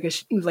 cockblock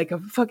like a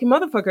fucking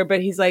motherfucker.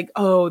 But he's like,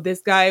 oh,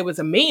 this guy was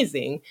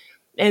amazing.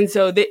 And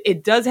so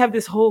it does have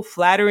this whole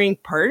flattering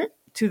part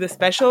to the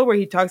special where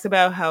he talks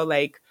about how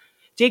like,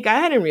 Jake, I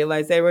hadn't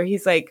realized that, where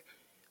he's like,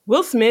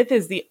 Will Smith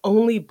is the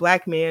only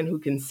black man who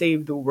can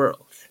save the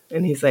world.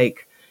 And he's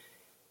like,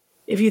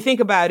 if you think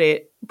about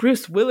it,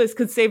 Bruce Willis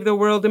could save the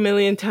world a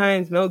million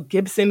times. Mel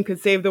Gibson could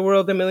save the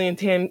world a million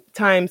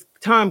times.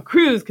 Tom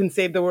Cruise can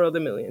save the world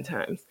a million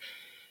times.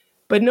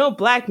 But no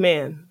black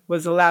man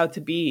was allowed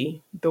to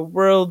be the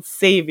world's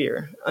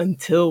savior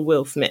until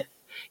Will Smith.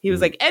 He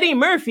was like, Eddie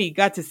Murphy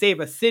got to save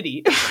a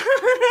city,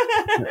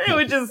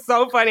 which is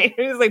so funny.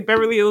 He was like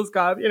Beverly Hills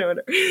Cop,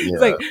 whatever. Yeah.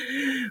 It's like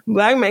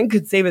black men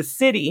could save a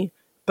city,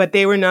 but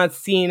they were not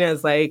seen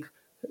as like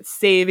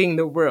saving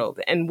the world.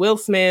 And Will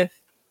Smith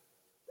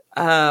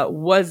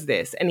was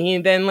this? And he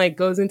then like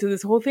goes into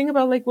this whole thing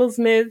about like Will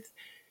Smith,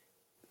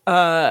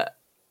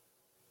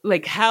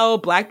 like how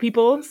black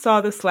people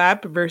saw the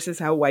slap versus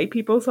how white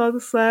people saw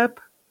the slap.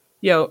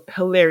 Yo,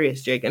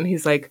 hilarious, Jake. And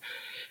he's like,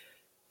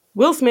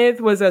 Will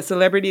Smith was a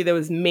celebrity that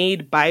was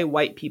made by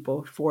white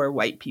people for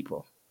white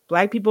people.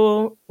 Black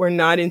people were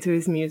not into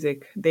his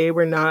music. They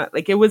were not,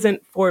 like, it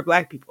wasn't for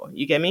black people.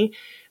 You get me?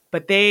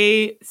 But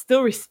they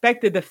still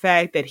respected the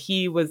fact that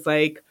he was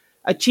like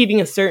achieving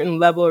a certain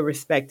level of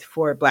respect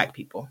for black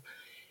people.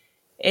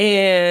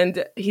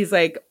 And he's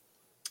like,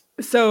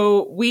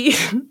 so we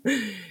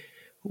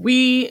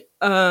we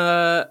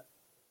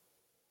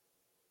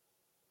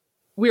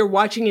were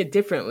watching it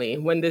differently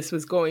when this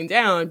was going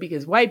down,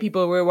 because white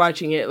people were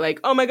watching it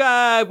like, oh my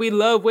God, we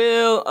love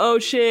Will. Oh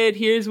shit,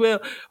 here's Will.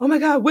 Oh my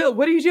God, Will,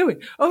 what are you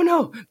doing? Oh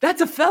no,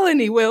 that's a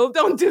felony, Will.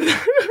 Don't do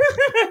that.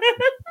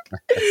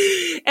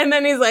 And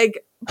then he's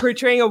like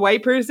portraying a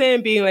white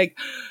person being like,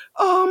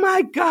 oh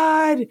my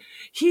God,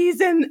 he's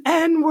an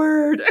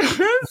N-word.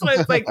 So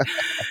it's like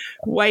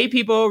white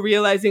people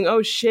realizing,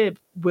 oh shit,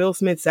 Will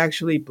Smith's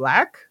actually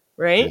black,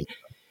 right?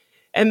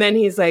 And then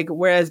he's like,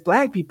 whereas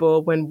black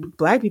people, when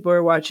black people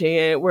are watching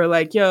it, we're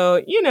like,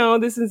 yo, you know,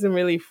 this isn't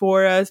really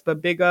for us,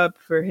 but big up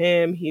for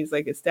him. He's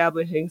like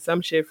establishing some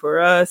shit for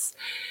us.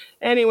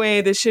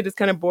 Anyway, this shit is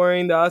kind of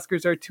boring. The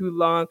Oscars are too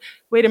long.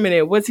 Wait a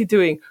minute. What's he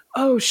doing?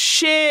 Oh,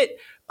 shit.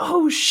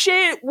 Oh,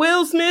 shit.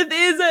 Will Smith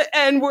is an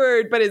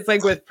N-word, but it's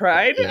like with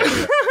pride. So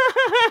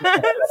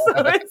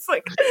it's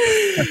like,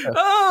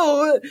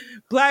 oh,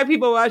 black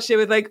people watch it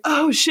with like,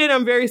 oh, shit,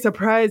 I'm very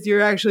surprised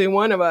you're actually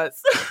one of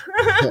us.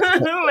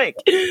 Like,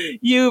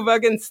 you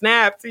fucking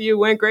snapped. You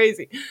went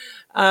crazy.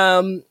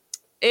 It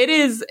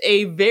is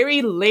a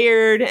very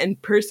layered and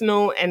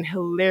personal and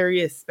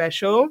hilarious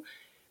special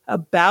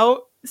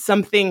about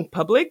something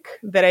public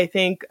that I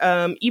think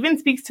even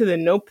speaks to the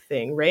Nope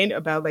thing, right?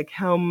 About like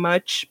how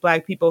much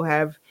black people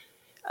have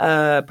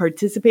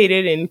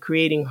participated in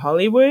creating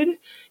Hollywood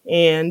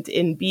and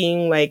in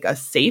being like a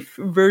safe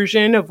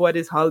version of what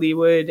is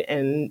Hollywood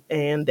and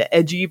the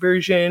edgy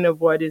version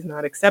of what is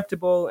not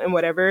acceptable and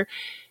whatever.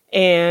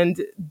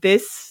 And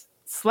this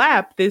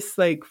slap, this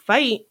like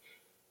fight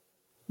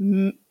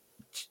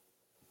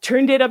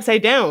turned it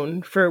upside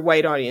down for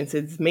white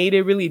audiences, made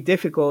it really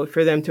difficult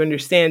for them to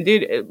understand.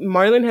 Dude,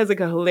 Marlon has like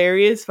a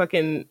hilarious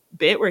fucking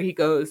bit where he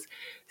goes,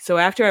 so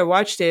after I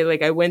watched it,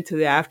 like I went to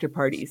the after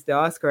parties, the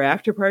Oscar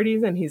after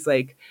parties, and he's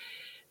like,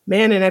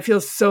 man, and I feel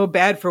so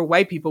bad for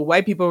white people.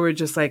 White people were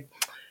just like,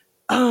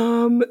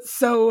 that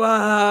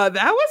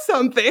was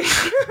something.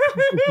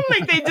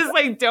 Like they just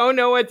like don't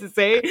know what to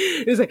say.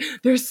 It's like,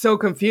 they're so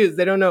confused.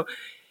 They don't know.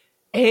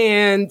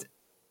 And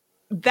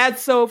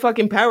that's so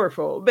fucking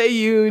powerful that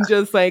you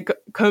just like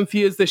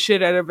confuse the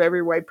shit out of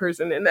every white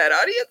person in that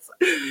audience.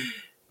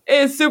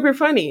 It's super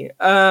funny.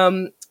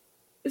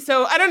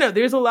 So I don't know.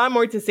 There's a lot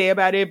more to say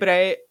about it,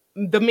 but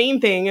the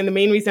main thing and the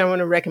main reason I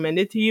want to recommend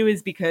it to you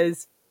is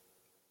because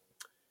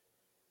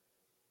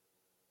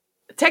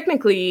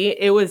technically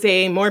it was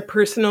a more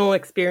personal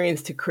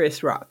experience to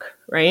Chris Rock,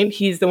 right?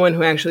 He's the one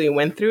who actually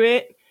went through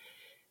it.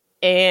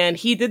 And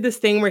he did this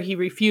thing where he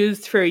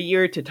refused for a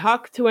year to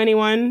talk to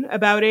anyone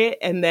about it.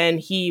 And then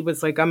he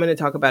was like, I'm going to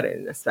talk about it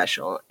in the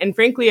special. And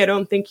frankly, I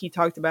don't think he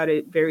talked about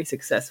it very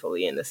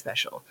successfully in the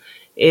special.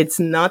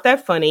 It's not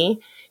that funny.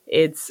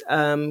 It's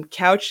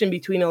couched in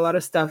between a lot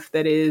of stuff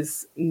that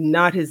is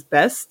not his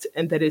best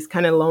and that is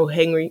kind of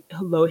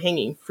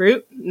low-hanging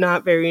fruit.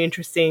 Not very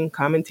interesting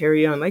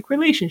commentary on like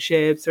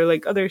relationships or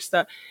like other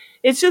stuff.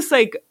 It's just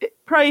like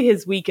probably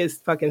his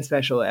weakest fucking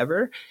special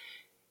ever.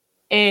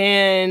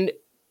 And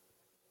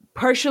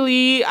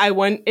partially,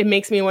 it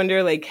makes me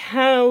wonder, like,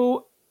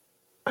 how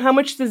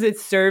much does it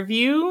serve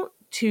you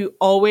to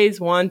always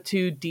want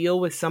to deal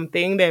with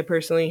something that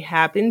personally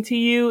happened to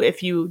you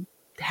if you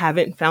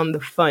haven't found the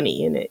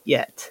funny in it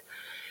yet?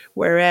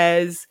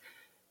 Whereas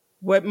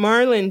what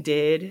Marlon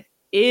did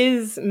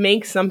is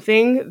make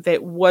something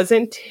that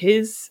wasn't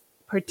his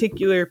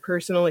particular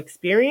personal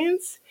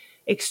experience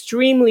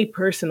extremely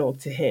personal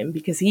to him,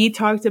 because he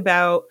talked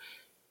about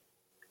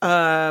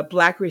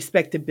Black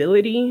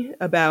respectability,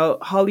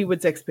 about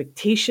Hollywood's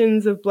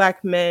expectations of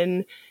Black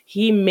men.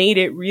 He made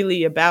it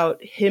really about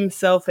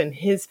himself and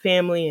his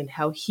family and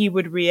how he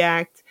would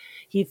react.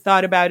 He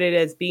thought about it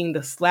as being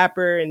the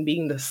slapper and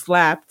being the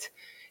slapped.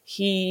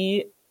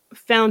 He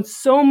found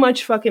so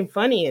much fucking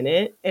funny in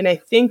it. And I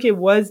think it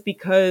was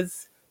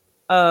because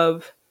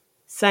of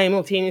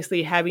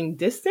simultaneously having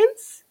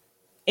distance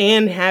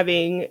and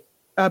having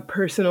a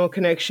personal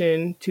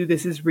connection to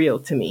this is real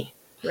to me.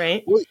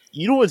 Right. Well,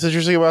 you know what's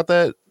interesting about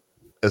that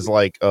is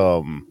like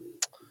I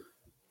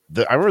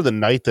remember the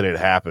night that it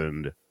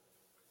happened.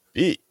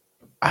 It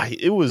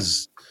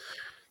was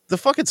the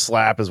fucking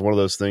slap is one of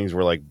those things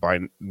where like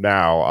by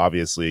now,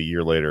 obviously a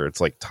year later, it's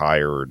like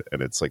tired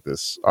and it's like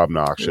this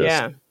obnoxious,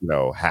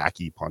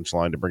 hacky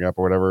punchline to bring up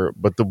or whatever.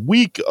 But the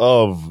week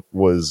of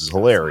was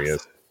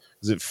hilarious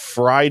because it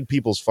fried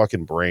people's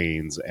fucking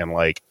brains and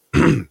like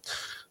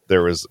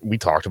we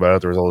talked about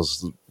it. There was all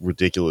this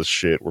ridiculous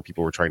shit where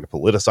people were trying to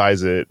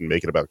politicize it and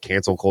make it about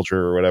cancel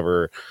culture or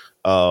whatever.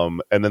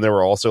 And then there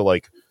were also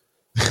like,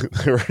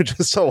 there were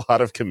just a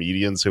lot of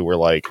comedians who were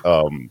like,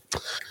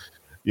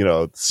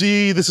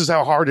 see, this is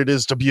how hard it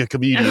is to be a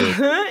comedian.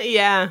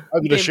 Yeah. I'm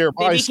going to share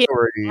my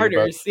story.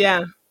 Martyrs.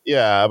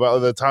 About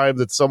the time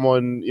that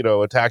someone,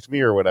 attacked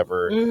me or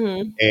whatever.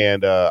 Mm-hmm.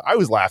 And I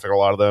was laughing a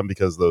lot of them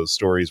because those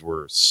stories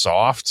were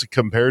soft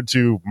compared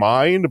to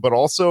mine. But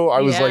also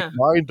I was like,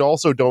 mine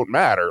also don't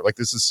matter. Like,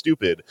 this is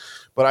stupid.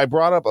 But I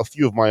brought up a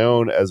few of my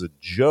own as a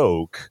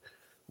joke,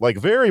 like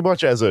very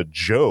much as a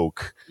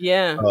joke.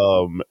 Yeah.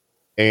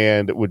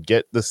 And would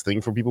get this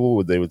thing from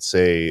people. They would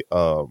say,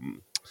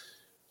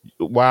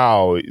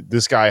 wow,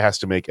 this guy has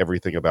to make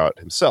everything about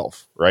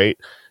himself. Right.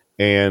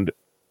 And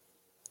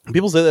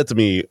people say that to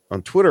me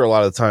on Twitter a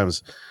lot of the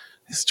times.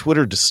 This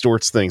Twitter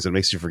distorts things and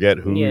makes you forget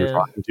who you're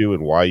talking to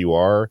and why you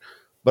are.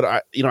 But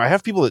I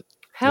have people that.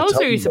 How else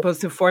are you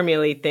supposed to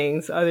formulate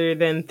things other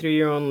than through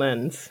your own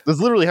lens? That's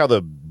literally how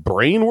the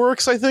brain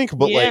works, I think.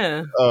 But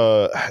I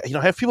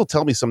have people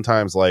tell me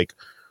sometimes like,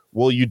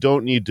 well, you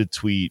don't need to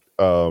tweet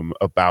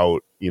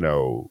about,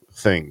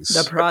 things.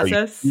 The process. How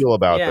you feel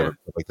about them,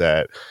 stuff like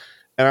that.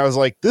 And I was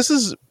like, this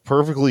is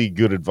perfectly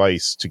good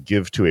advice to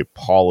give to a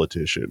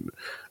politician.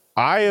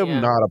 I am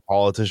not a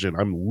politician.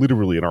 I'm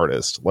literally an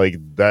artist. Like,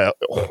 that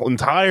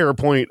entire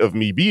point of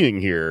me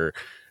being here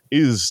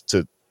is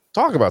to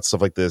talk about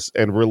stuff like this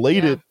and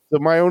relate it to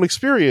my own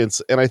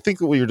experience. And I think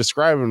that what you're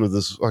describing with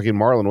this fucking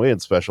Marlon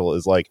Wayans special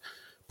is like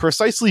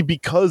precisely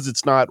because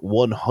it's not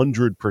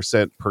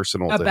 100%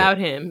 personal about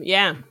him.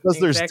 Yeah. Because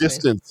there's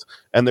distance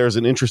and there's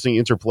an interesting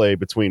interplay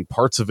between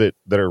parts of it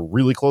that are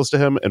really close to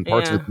him and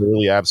parts of it that are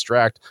really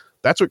abstract.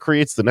 That's what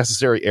creates the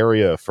necessary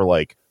area for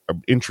like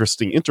an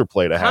interesting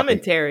interplay to happen.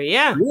 Commentary,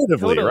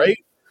 creatively,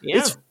 right? Yeah.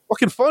 It's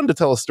fucking fun to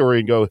tell a story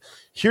and go,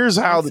 here's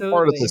how the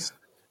part of this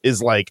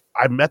is like,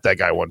 I met that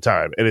guy one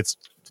time and it's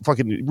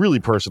fucking really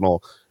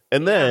personal.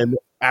 And then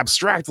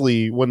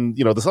abstractly, when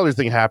this other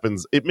thing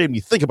happens, it made me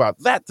think about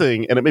that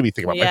thing and it made me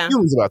think about my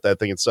feelings about that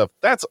thing and stuff.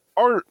 That's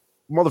art,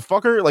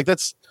 motherfucker. Like,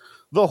 that's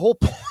the whole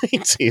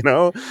point, So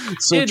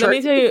dude, let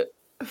me tell you,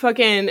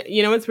 fucking,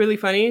 what's really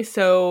funny?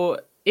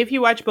 So if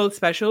you watch both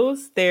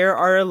specials, there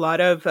are a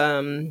lot of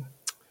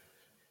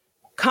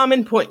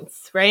common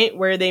points, right?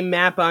 Where they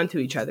map onto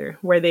each other,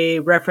 where they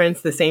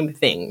reference the same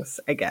things,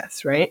 I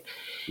guess, right?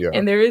 Yeah.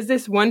 And there is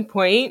this one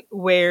point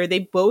where they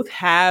both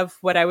have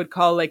what I would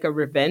call like a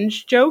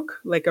revenge joke,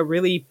 like a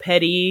really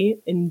petty,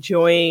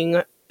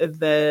 enjoying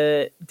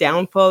the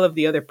downfall of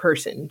the other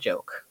person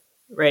joke,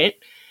 right?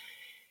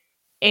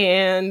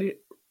 And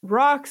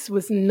Rox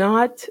was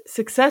not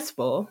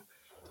successful,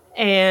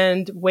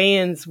 and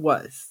Wayans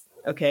was,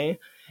 okay?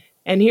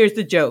 And here's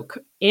the joke.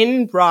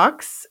 In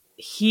Rox,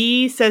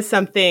 he says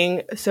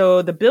something.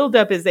 So the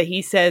buildup is that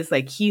he says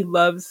like he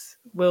loves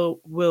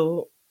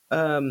Will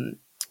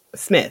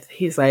Smith.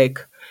 He's like,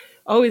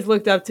 always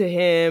looked up to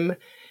him.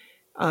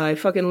 I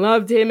fucking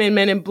loved him in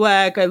Men in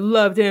Black. I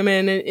loved him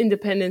in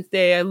Independence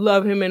Day. I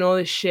love him in all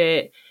this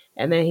shit.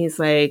 And then he's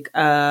like,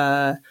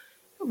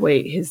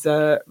 his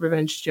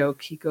revenge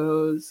joke. He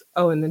goes,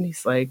 and then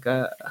he's like,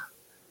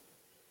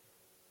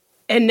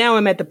 and now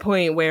I'm at the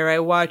point where I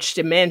watched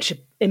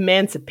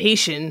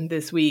Emancipation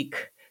this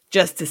week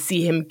just to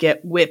see him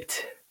get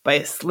whipped by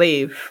a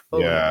slave.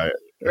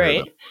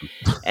 Right.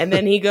 And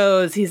then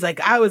he's like,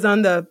 I was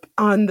on the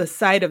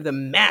side of the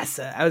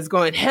massa. I was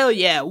going, hell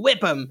yeah,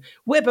 whip him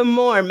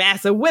more,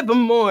 massa, whip him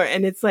more.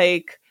 And it's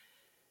like,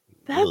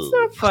 that's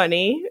not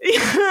funny.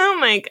 I'm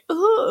like,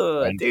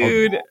 oh,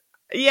 dude.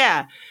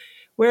 Yeah.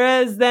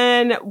 Whereas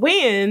then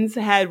Wayans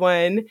had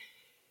one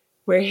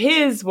where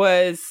his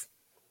was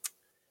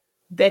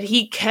that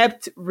he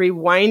kept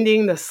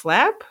rewinding the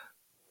slap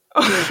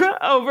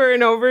over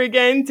and over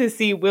again to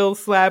see Will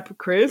slap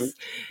Chris.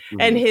 Mm-hmm.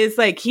 And his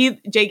like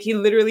he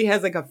literally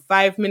has like a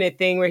 5-minute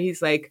thing where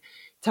he's like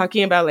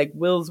talking about like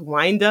Will's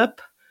wind up,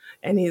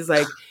 and he's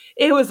like,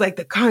 it was like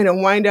the kind of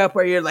wind up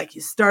where you're like,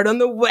 you start on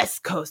the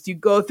West Coast, you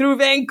go through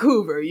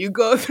Vancouver, you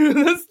go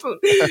through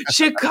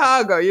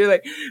Chicago, you're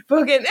like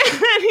fucking,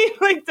 and he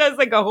like does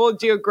like a whole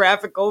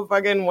geographical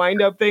fucking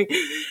wind up thing.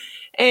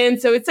 And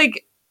so it's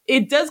like,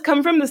 it does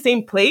come from the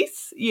same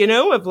place,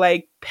 of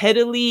like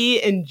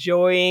pettily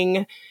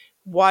enjoying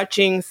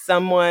watching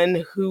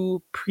someone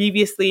who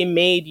previously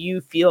made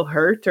you feel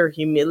hurt or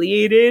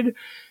humiliated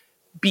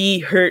be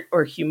hurt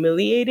or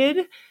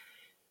humiliated.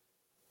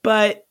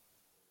 But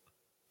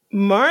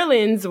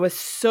Marlon's was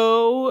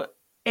so,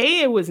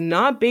 it was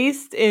not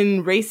based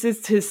in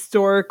racist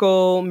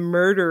historical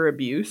murder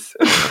abuse,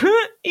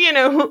 I mean,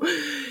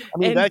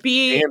 and can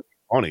be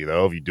funny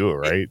though if you do it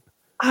right.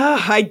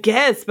 I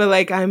guess, but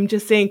like, I'm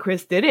just saying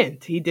Chris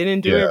didn't. He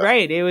didn't do it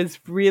right. It was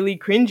really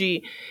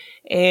cringy.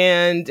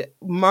 And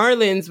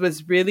Marlon's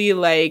was really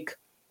like,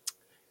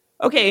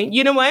 okay,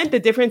 you know what? The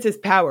difference is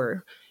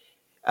power.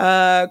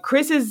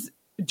 Chris's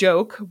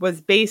joke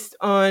was based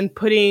on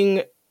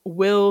putting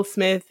Will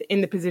Smith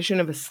in the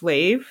position of a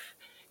slave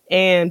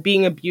and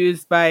being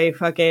abused by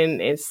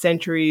fucking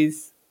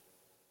centuries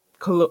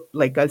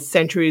like a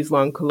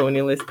centuries-long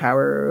colonialist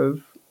power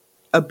of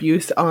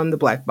abuse on the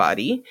Black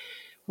body,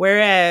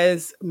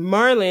 whereas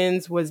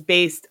Marlon's was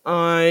based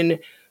on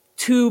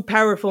two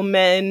powerful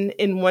men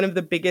in one of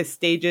the biggest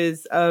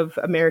stages of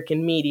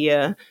American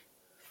media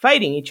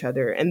fighting each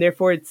other, and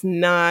therefore it's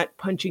not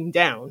punching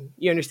down.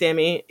 You understand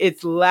me?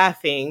 It's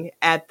laughing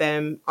at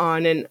them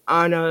on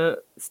a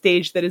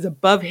stage that is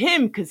above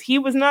him because he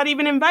was not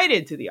even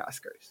invited to the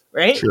Oscars,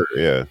 right? Sure,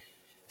 yeah.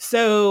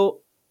 So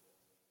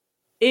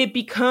it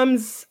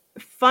becomes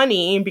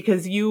funny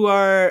because you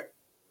are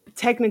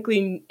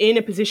technically in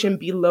a position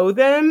below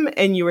them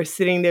and you are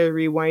sitting there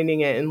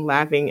rewinding it and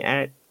laughing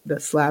at the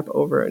slap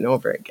over and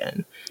over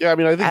again. Yeah, I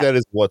mean, I think that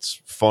is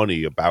what's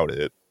funny about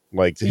it.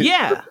 Like,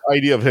 the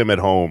idea of him at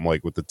home,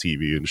 like with the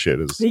TV and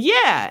shit, is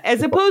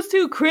as opposed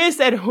to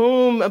Chris at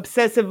home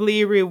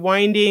obsessively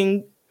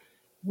rewinding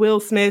Will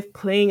Smith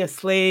playing a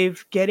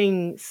slave,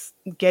 getting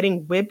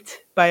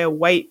whipped by a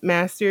white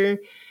master,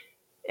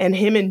 and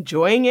him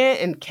enjoying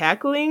it and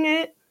cackling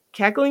at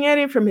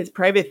it from his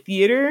private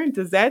theater.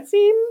 Does that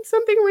seem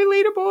something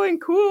relatable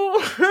and cool?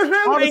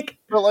 I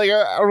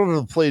don't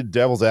want to play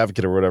devil's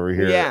advocate or whatever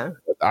here. Yeah.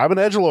 I'm an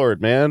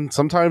edgelord, man.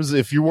 Sometimes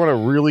if you want to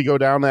really go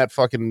down that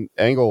fucking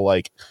angle,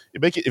 like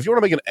if you want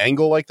to make an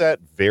angle like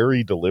that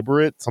very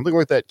deliberate, something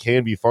like that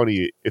can be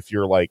funny if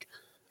you're like,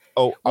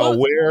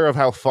 aware of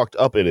how fucked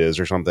up it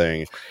is or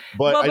something.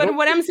 But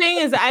what I'm saying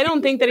is I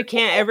don't think that it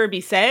can't ever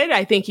be said.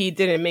 I think he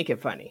didn't make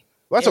it funny.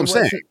 Well, that's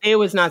what I'm saying. It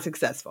was not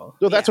successful.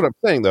 No, that's what I'm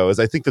saying, though, is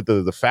I think that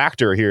the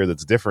factor here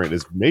that's different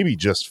is maybe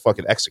just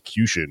fucking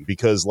execution.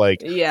 Because,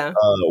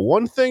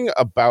 one thing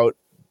about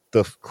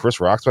the Chris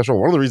Rock special,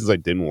 one of the reasons I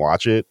didn't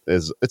watch it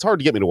is it's hard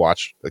to get me to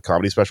watch a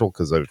comedy special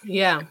because I've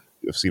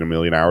seen a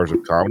million hours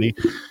of comedy.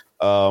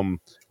 When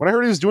I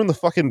heard he was doing the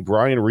fucking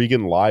Brian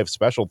Regan live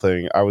special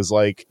thing, I was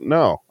like,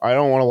 no, I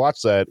don't want to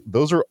watch that.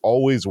 Those are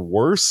always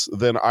worse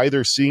than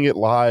either seeing it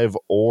live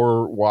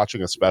or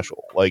watching a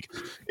special. Like,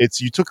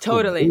 you took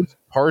totally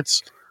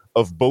parts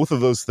of both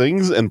of those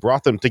things and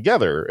brought them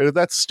together. And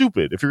that's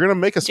stupid. If you're going to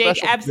make a special,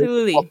 Jake,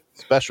 absolutely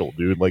special,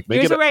 dude, like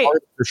make it an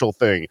artificial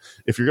thing.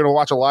 If you're going to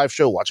watch a live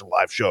show, watch a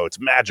live show. It's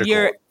magical.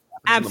 You're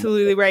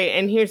absolutely right.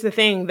 And here's the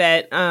thing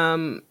that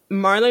Marlon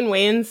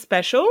Wayans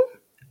special,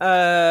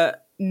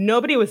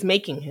 nobody was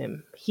making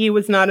him. He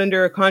was not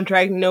under a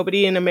contract.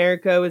 Nobody in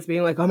America was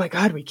being like, oh my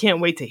God, we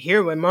can't wait to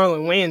hear what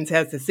Marlon Wayans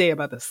has to say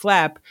about the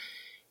slap.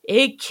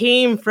 It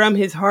came from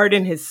his heart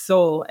and his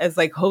soul as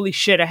like, holy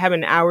shit, I have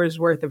an hour's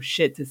worth of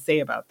shit to say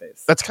about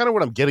this. That's kind of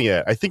what I'm getting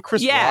at. I think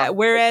Chris Rock,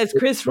 whereas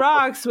Chris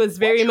Rock's was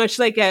very much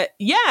like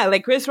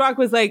Chris Rock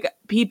was like,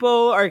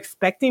 people are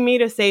expecting me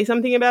to say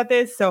something about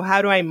this, so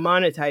how do I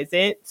monetize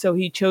it? So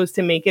he chose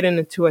to make it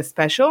into a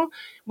special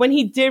when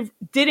he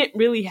didn't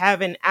really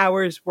have an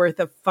hour's worth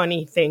of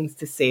funny things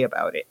to say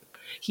about it.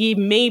 He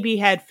maybe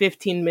had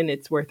 15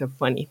 minutes worth of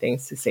funny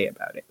things to say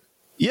about it.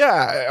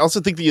 Yeah, I also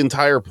think the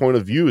entire point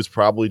of view is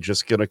probably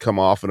just going to come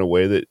off in a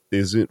way that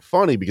isn't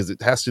funny because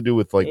it has to do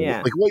with like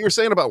what you're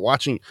saying about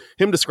watching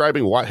him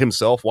describing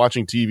himself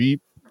watching TV.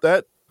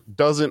 That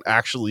doesn't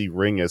actually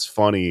ring as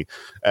funny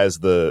as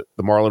the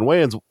Marlon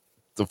Wayans,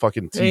 the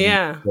fucking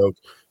TV joke,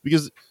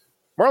 because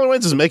Marlon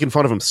Wayans is making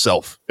fun of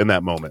himself in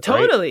that moment.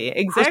 Totally, right?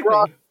 exactly. Chris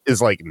Rock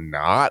is like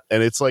not,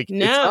 and it's like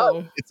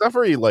it's not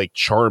very like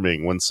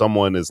charming when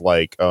someone is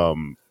like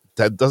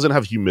that doesn't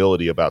have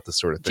humility about this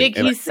sort of thing.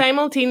 Jake, he's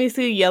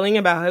simultaneously yelling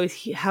about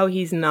how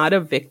he's not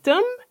a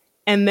victim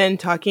and then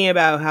talking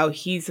about how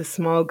he's a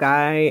small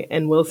guy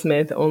and Will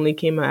Smith only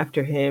came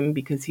after him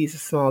because he's a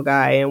small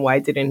guy, and why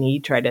didn't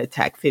he try to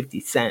attack 50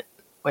 Cent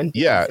when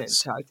 50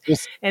 Cent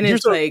talked? And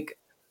it's like,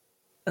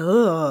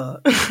 ugh.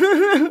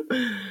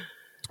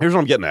 Here's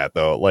what I'm getting at,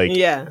 though. Like,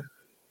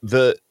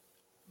 the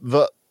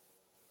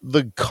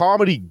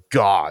comedy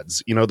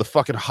gods, you know, the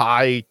fucking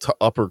high to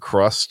upper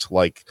crust,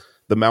 like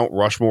the Mount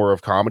Rushmore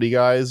of comedy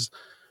guys,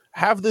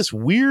 have this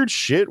weird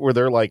shit where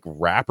they're like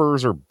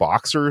rappers or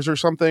boxers or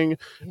something.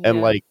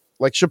 And like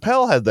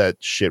Chappelle had that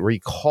shit where he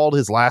called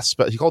his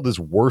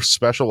worst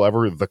special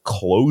ever The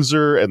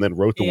Closer, and then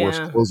wrote the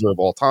worst closer of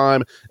all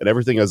time and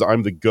everything as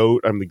I'm the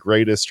GOAT, I'm the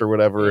greatest or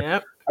whatever.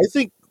 I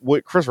think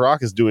what Chris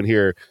Rock is doing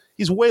here,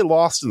 he's way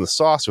lost in the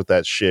sauce with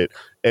that shit.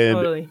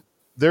 And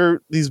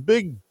they're these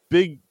big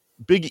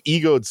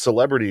egoed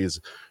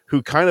celebrities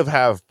who kind of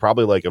have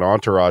probably like an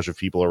entourage of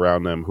people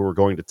around them who are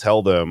going to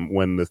tell them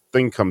when the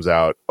thing comes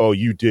out, oh,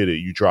 you did it.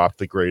 You dropped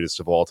the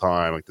greatest of all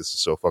time. Like, this is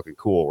so fucking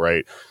cool,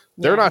 right?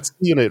 They're not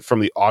seeing it from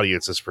the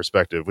audience's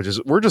perspective, which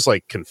is, we're just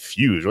like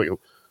confused. Like,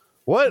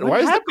 what?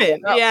 Why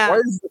happened? Why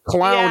is the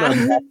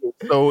clown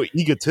so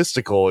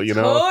egotistical, you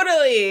know?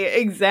 Totally.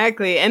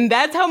 Exactly. And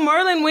that's how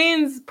Marlon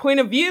Wayans' point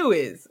of view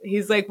is.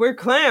 He's like, we're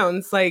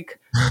clowns. Like,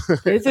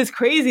 this is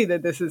crazy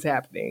that this is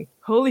happening.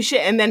 Holy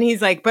shit. And then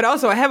he's like, but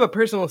also I have a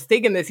personal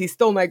stake in this. He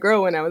stole my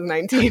girl when I was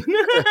 19.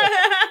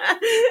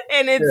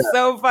 And it's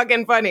so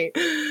fucking funny.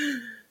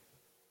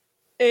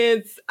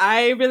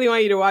 I really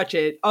want you to watch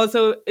it.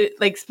 Also,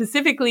 like,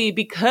 specifically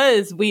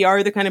because we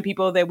are the kind of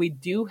people that we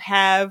do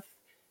have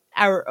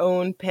our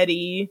own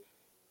petty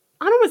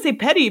I don't want to say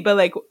petty, but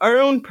like our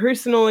own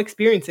personal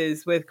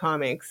experiences with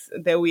comics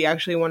that we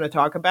actually want to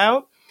talk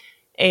about.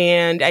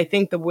 And I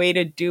think the way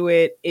to do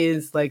it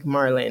is like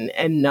Marlon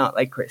and not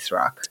like Chris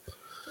Rock.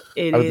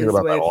 It I was thinking is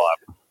about that with, a lot.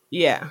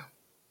 yeah.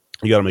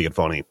 You got to make it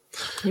funny.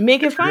 You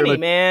make it funny,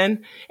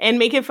 man. And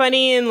make it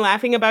funny and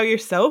laughing about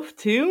yourself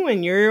too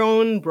and your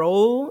own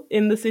role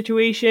in the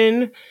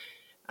situation.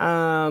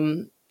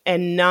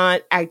 And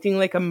not acting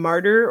like a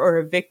martyr or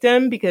a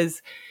victim,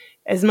 because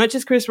as much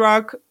as Chris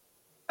Rock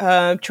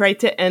tried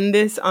to end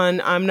this on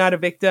I'm not a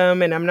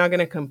victim and I'm not going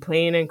to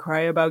complain and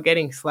cry about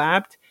getting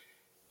slapped,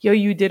 yo,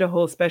 you did a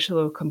whole special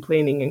of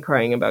complaining and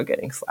crying about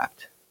getting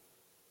slapped.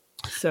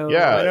 So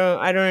Yeah.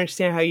 I don't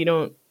understand how you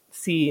don't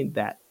see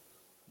that.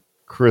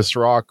 Chris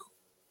Rock,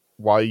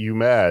 why you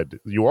mad?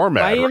 You are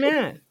mad. Why are you right?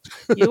 mad?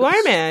 You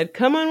are mad.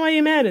 Come on, why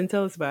you mad, and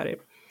tell us about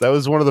it. That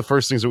was one of the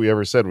first things that we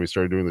ever said when we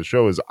started doing the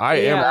show is I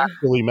am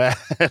actually mad.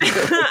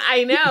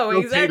 I know,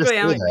 exactly.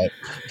 I'm like,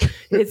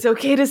 it's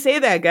okay to say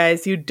that,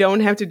 guys. You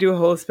don't have to do a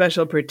whole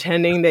special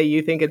pretending that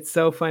you think it's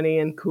so funny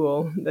and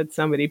cool that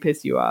somebody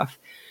pissed you off.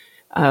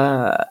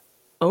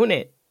 Own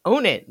it.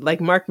 Own it.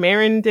 Like Mark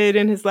Maron did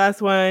in his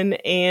last one,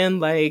 and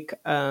like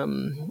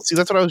see,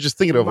 that's what I was just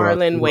thinking of.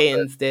 Marlon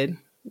Wayans did.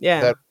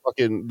 Yeah.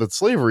 That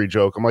slavery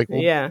joke. I'm like,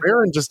 well, yeah.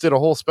 Maron just did a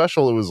whole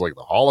special. It was like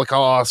the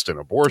Holocaust and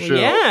abortion.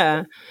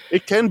 Yeah.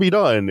 It can be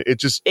done.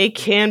 It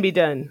can be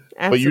done.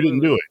 Absolutely. But you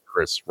didn't do it,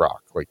 Chris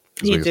Rock. Like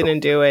he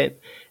didn't do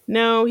it.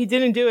 No, he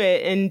didn't do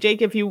it. And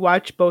Jake, if you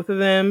watch both of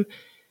them,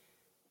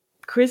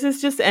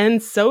 Chris's just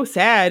ends so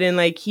sad, and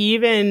like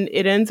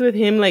it ends with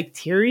him like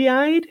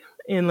teary-eyed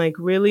and like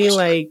really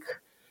like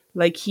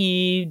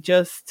he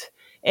just,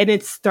 and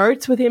it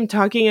starts with him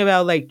talking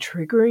about like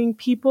triggering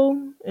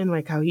people and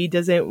like how he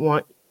doesn't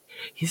want,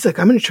 he's like,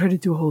 I'm going to try to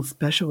do a whole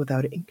special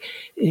without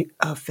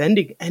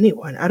offending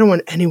anyone. I don't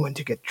want anyone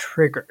to get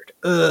triggered.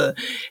 Ugh.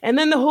 And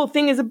then the whole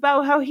thing is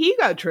about how he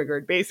got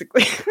triggered,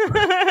 basically.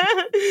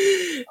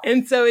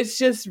 And so it's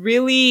just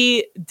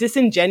really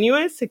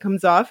disingenuous. It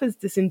comes off as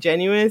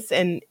disingenuous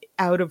and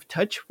out of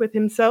touch with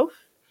himself.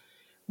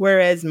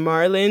 Whereas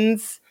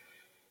Marlon's,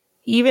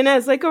 even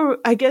as like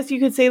I guess you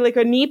could say like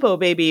a Nepo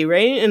baby,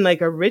 right? And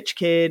like a rich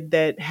kid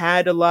that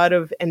had a lot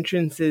of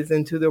entrances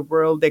into the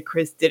world that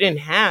Chris didn't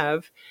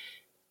have.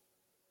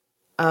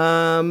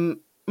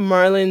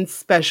 Marlon's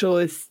special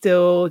is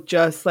still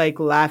just like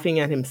laughing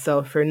at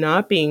himself for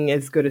not being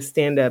as good a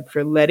stand-up,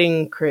 for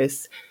letting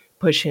Chris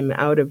push him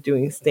out of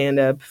doing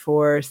stand-up,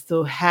 for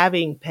still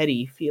having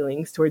petty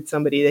feelings towards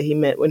somebody that he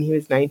met when he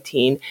was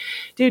 19.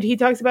 Dude, he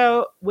talks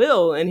about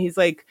Will, and he's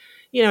like,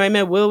 I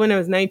met Will when I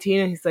was 19,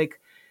 and he's like,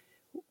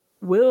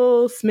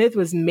 Will Smith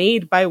was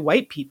made by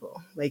white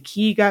people. Like,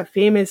 he got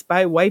famous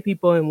by white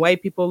people, and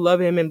white people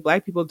love him, and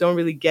black people don't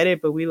really get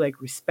it, but we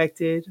like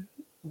respected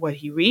what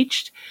he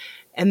reached.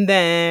 And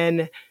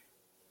then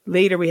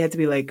later we had to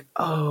be like,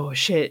 oh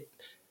shit,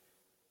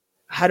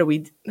 how do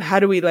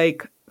we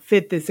like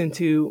fit this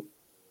into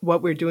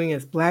what we're doing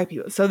as black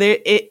people? So there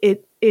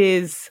it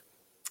is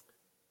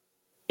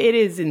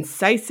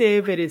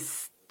incisive, it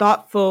is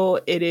thoughtful,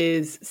 it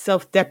is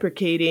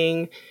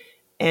self-deprecating,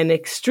 and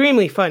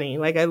extremely funny.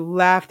 Like, I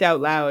laughed out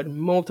loud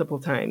multiple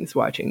times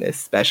watching this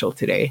special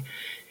today.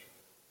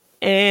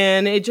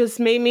 And it just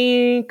made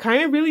me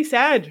kind of really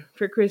sad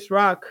for Chris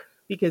Rock,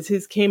 because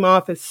his came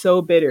off as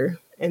so bitter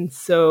and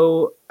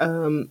so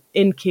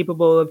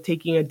incapable of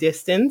taking a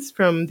distance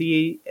from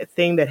the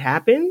thing that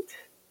happened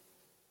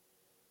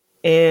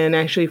and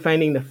actually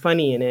finding the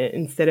funny in it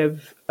instead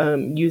of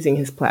using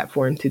his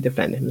platform to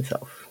defend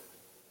himself.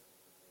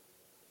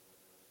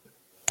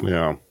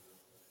 Yeah.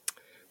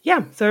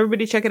 Yeah, so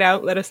everybody check it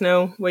out. Let us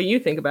know what you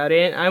think about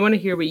it. I want to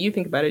hear what you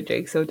think about it,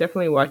 Jake, so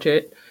definitely watch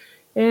it.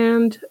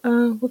 And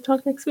we'll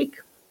talk next week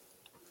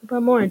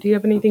about more. Do you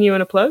have anything you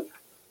want to plug?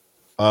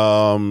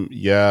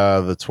 Yeah,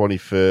 the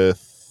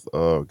 25th.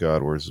 Oh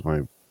God, where's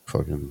my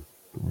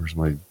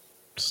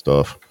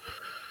stuff?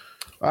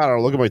 I don't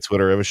know. Look at my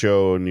Twitter. I have a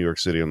show in New York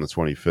City on the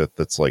 25th.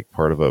 That's like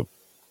part of a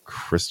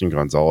Kristen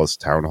Gonzalez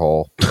town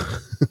hall.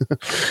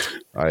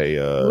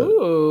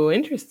 Ooh,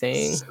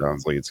 interesting.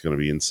 Sounds like it's going to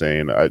be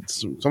insane.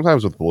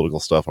 Sometimes with political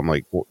stuff, I'm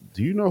like, well,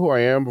 do you know who I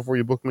am before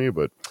you book me?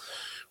 But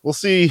we'll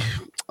see.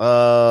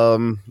 I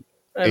love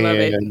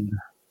it.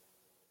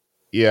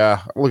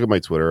 Yeah, look at my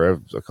Twitter. I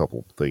have a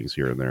couple things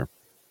here and there.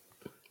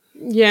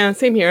 Yeah,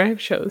 same here. I have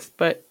shows,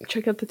 but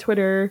check out the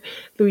Twitter,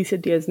 Luisa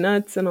Diaz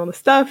Nuts and all the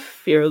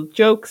stuff, your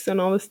jokes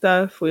and all the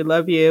stuff. We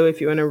love you. If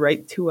you want to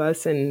write to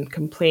us and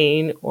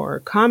complain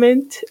or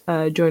comment,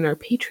 join our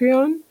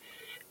Patreon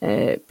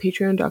at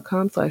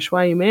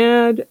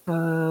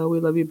patreon.com/whyyoumad. We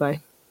love you.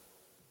 Bye.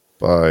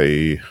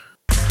 Bye.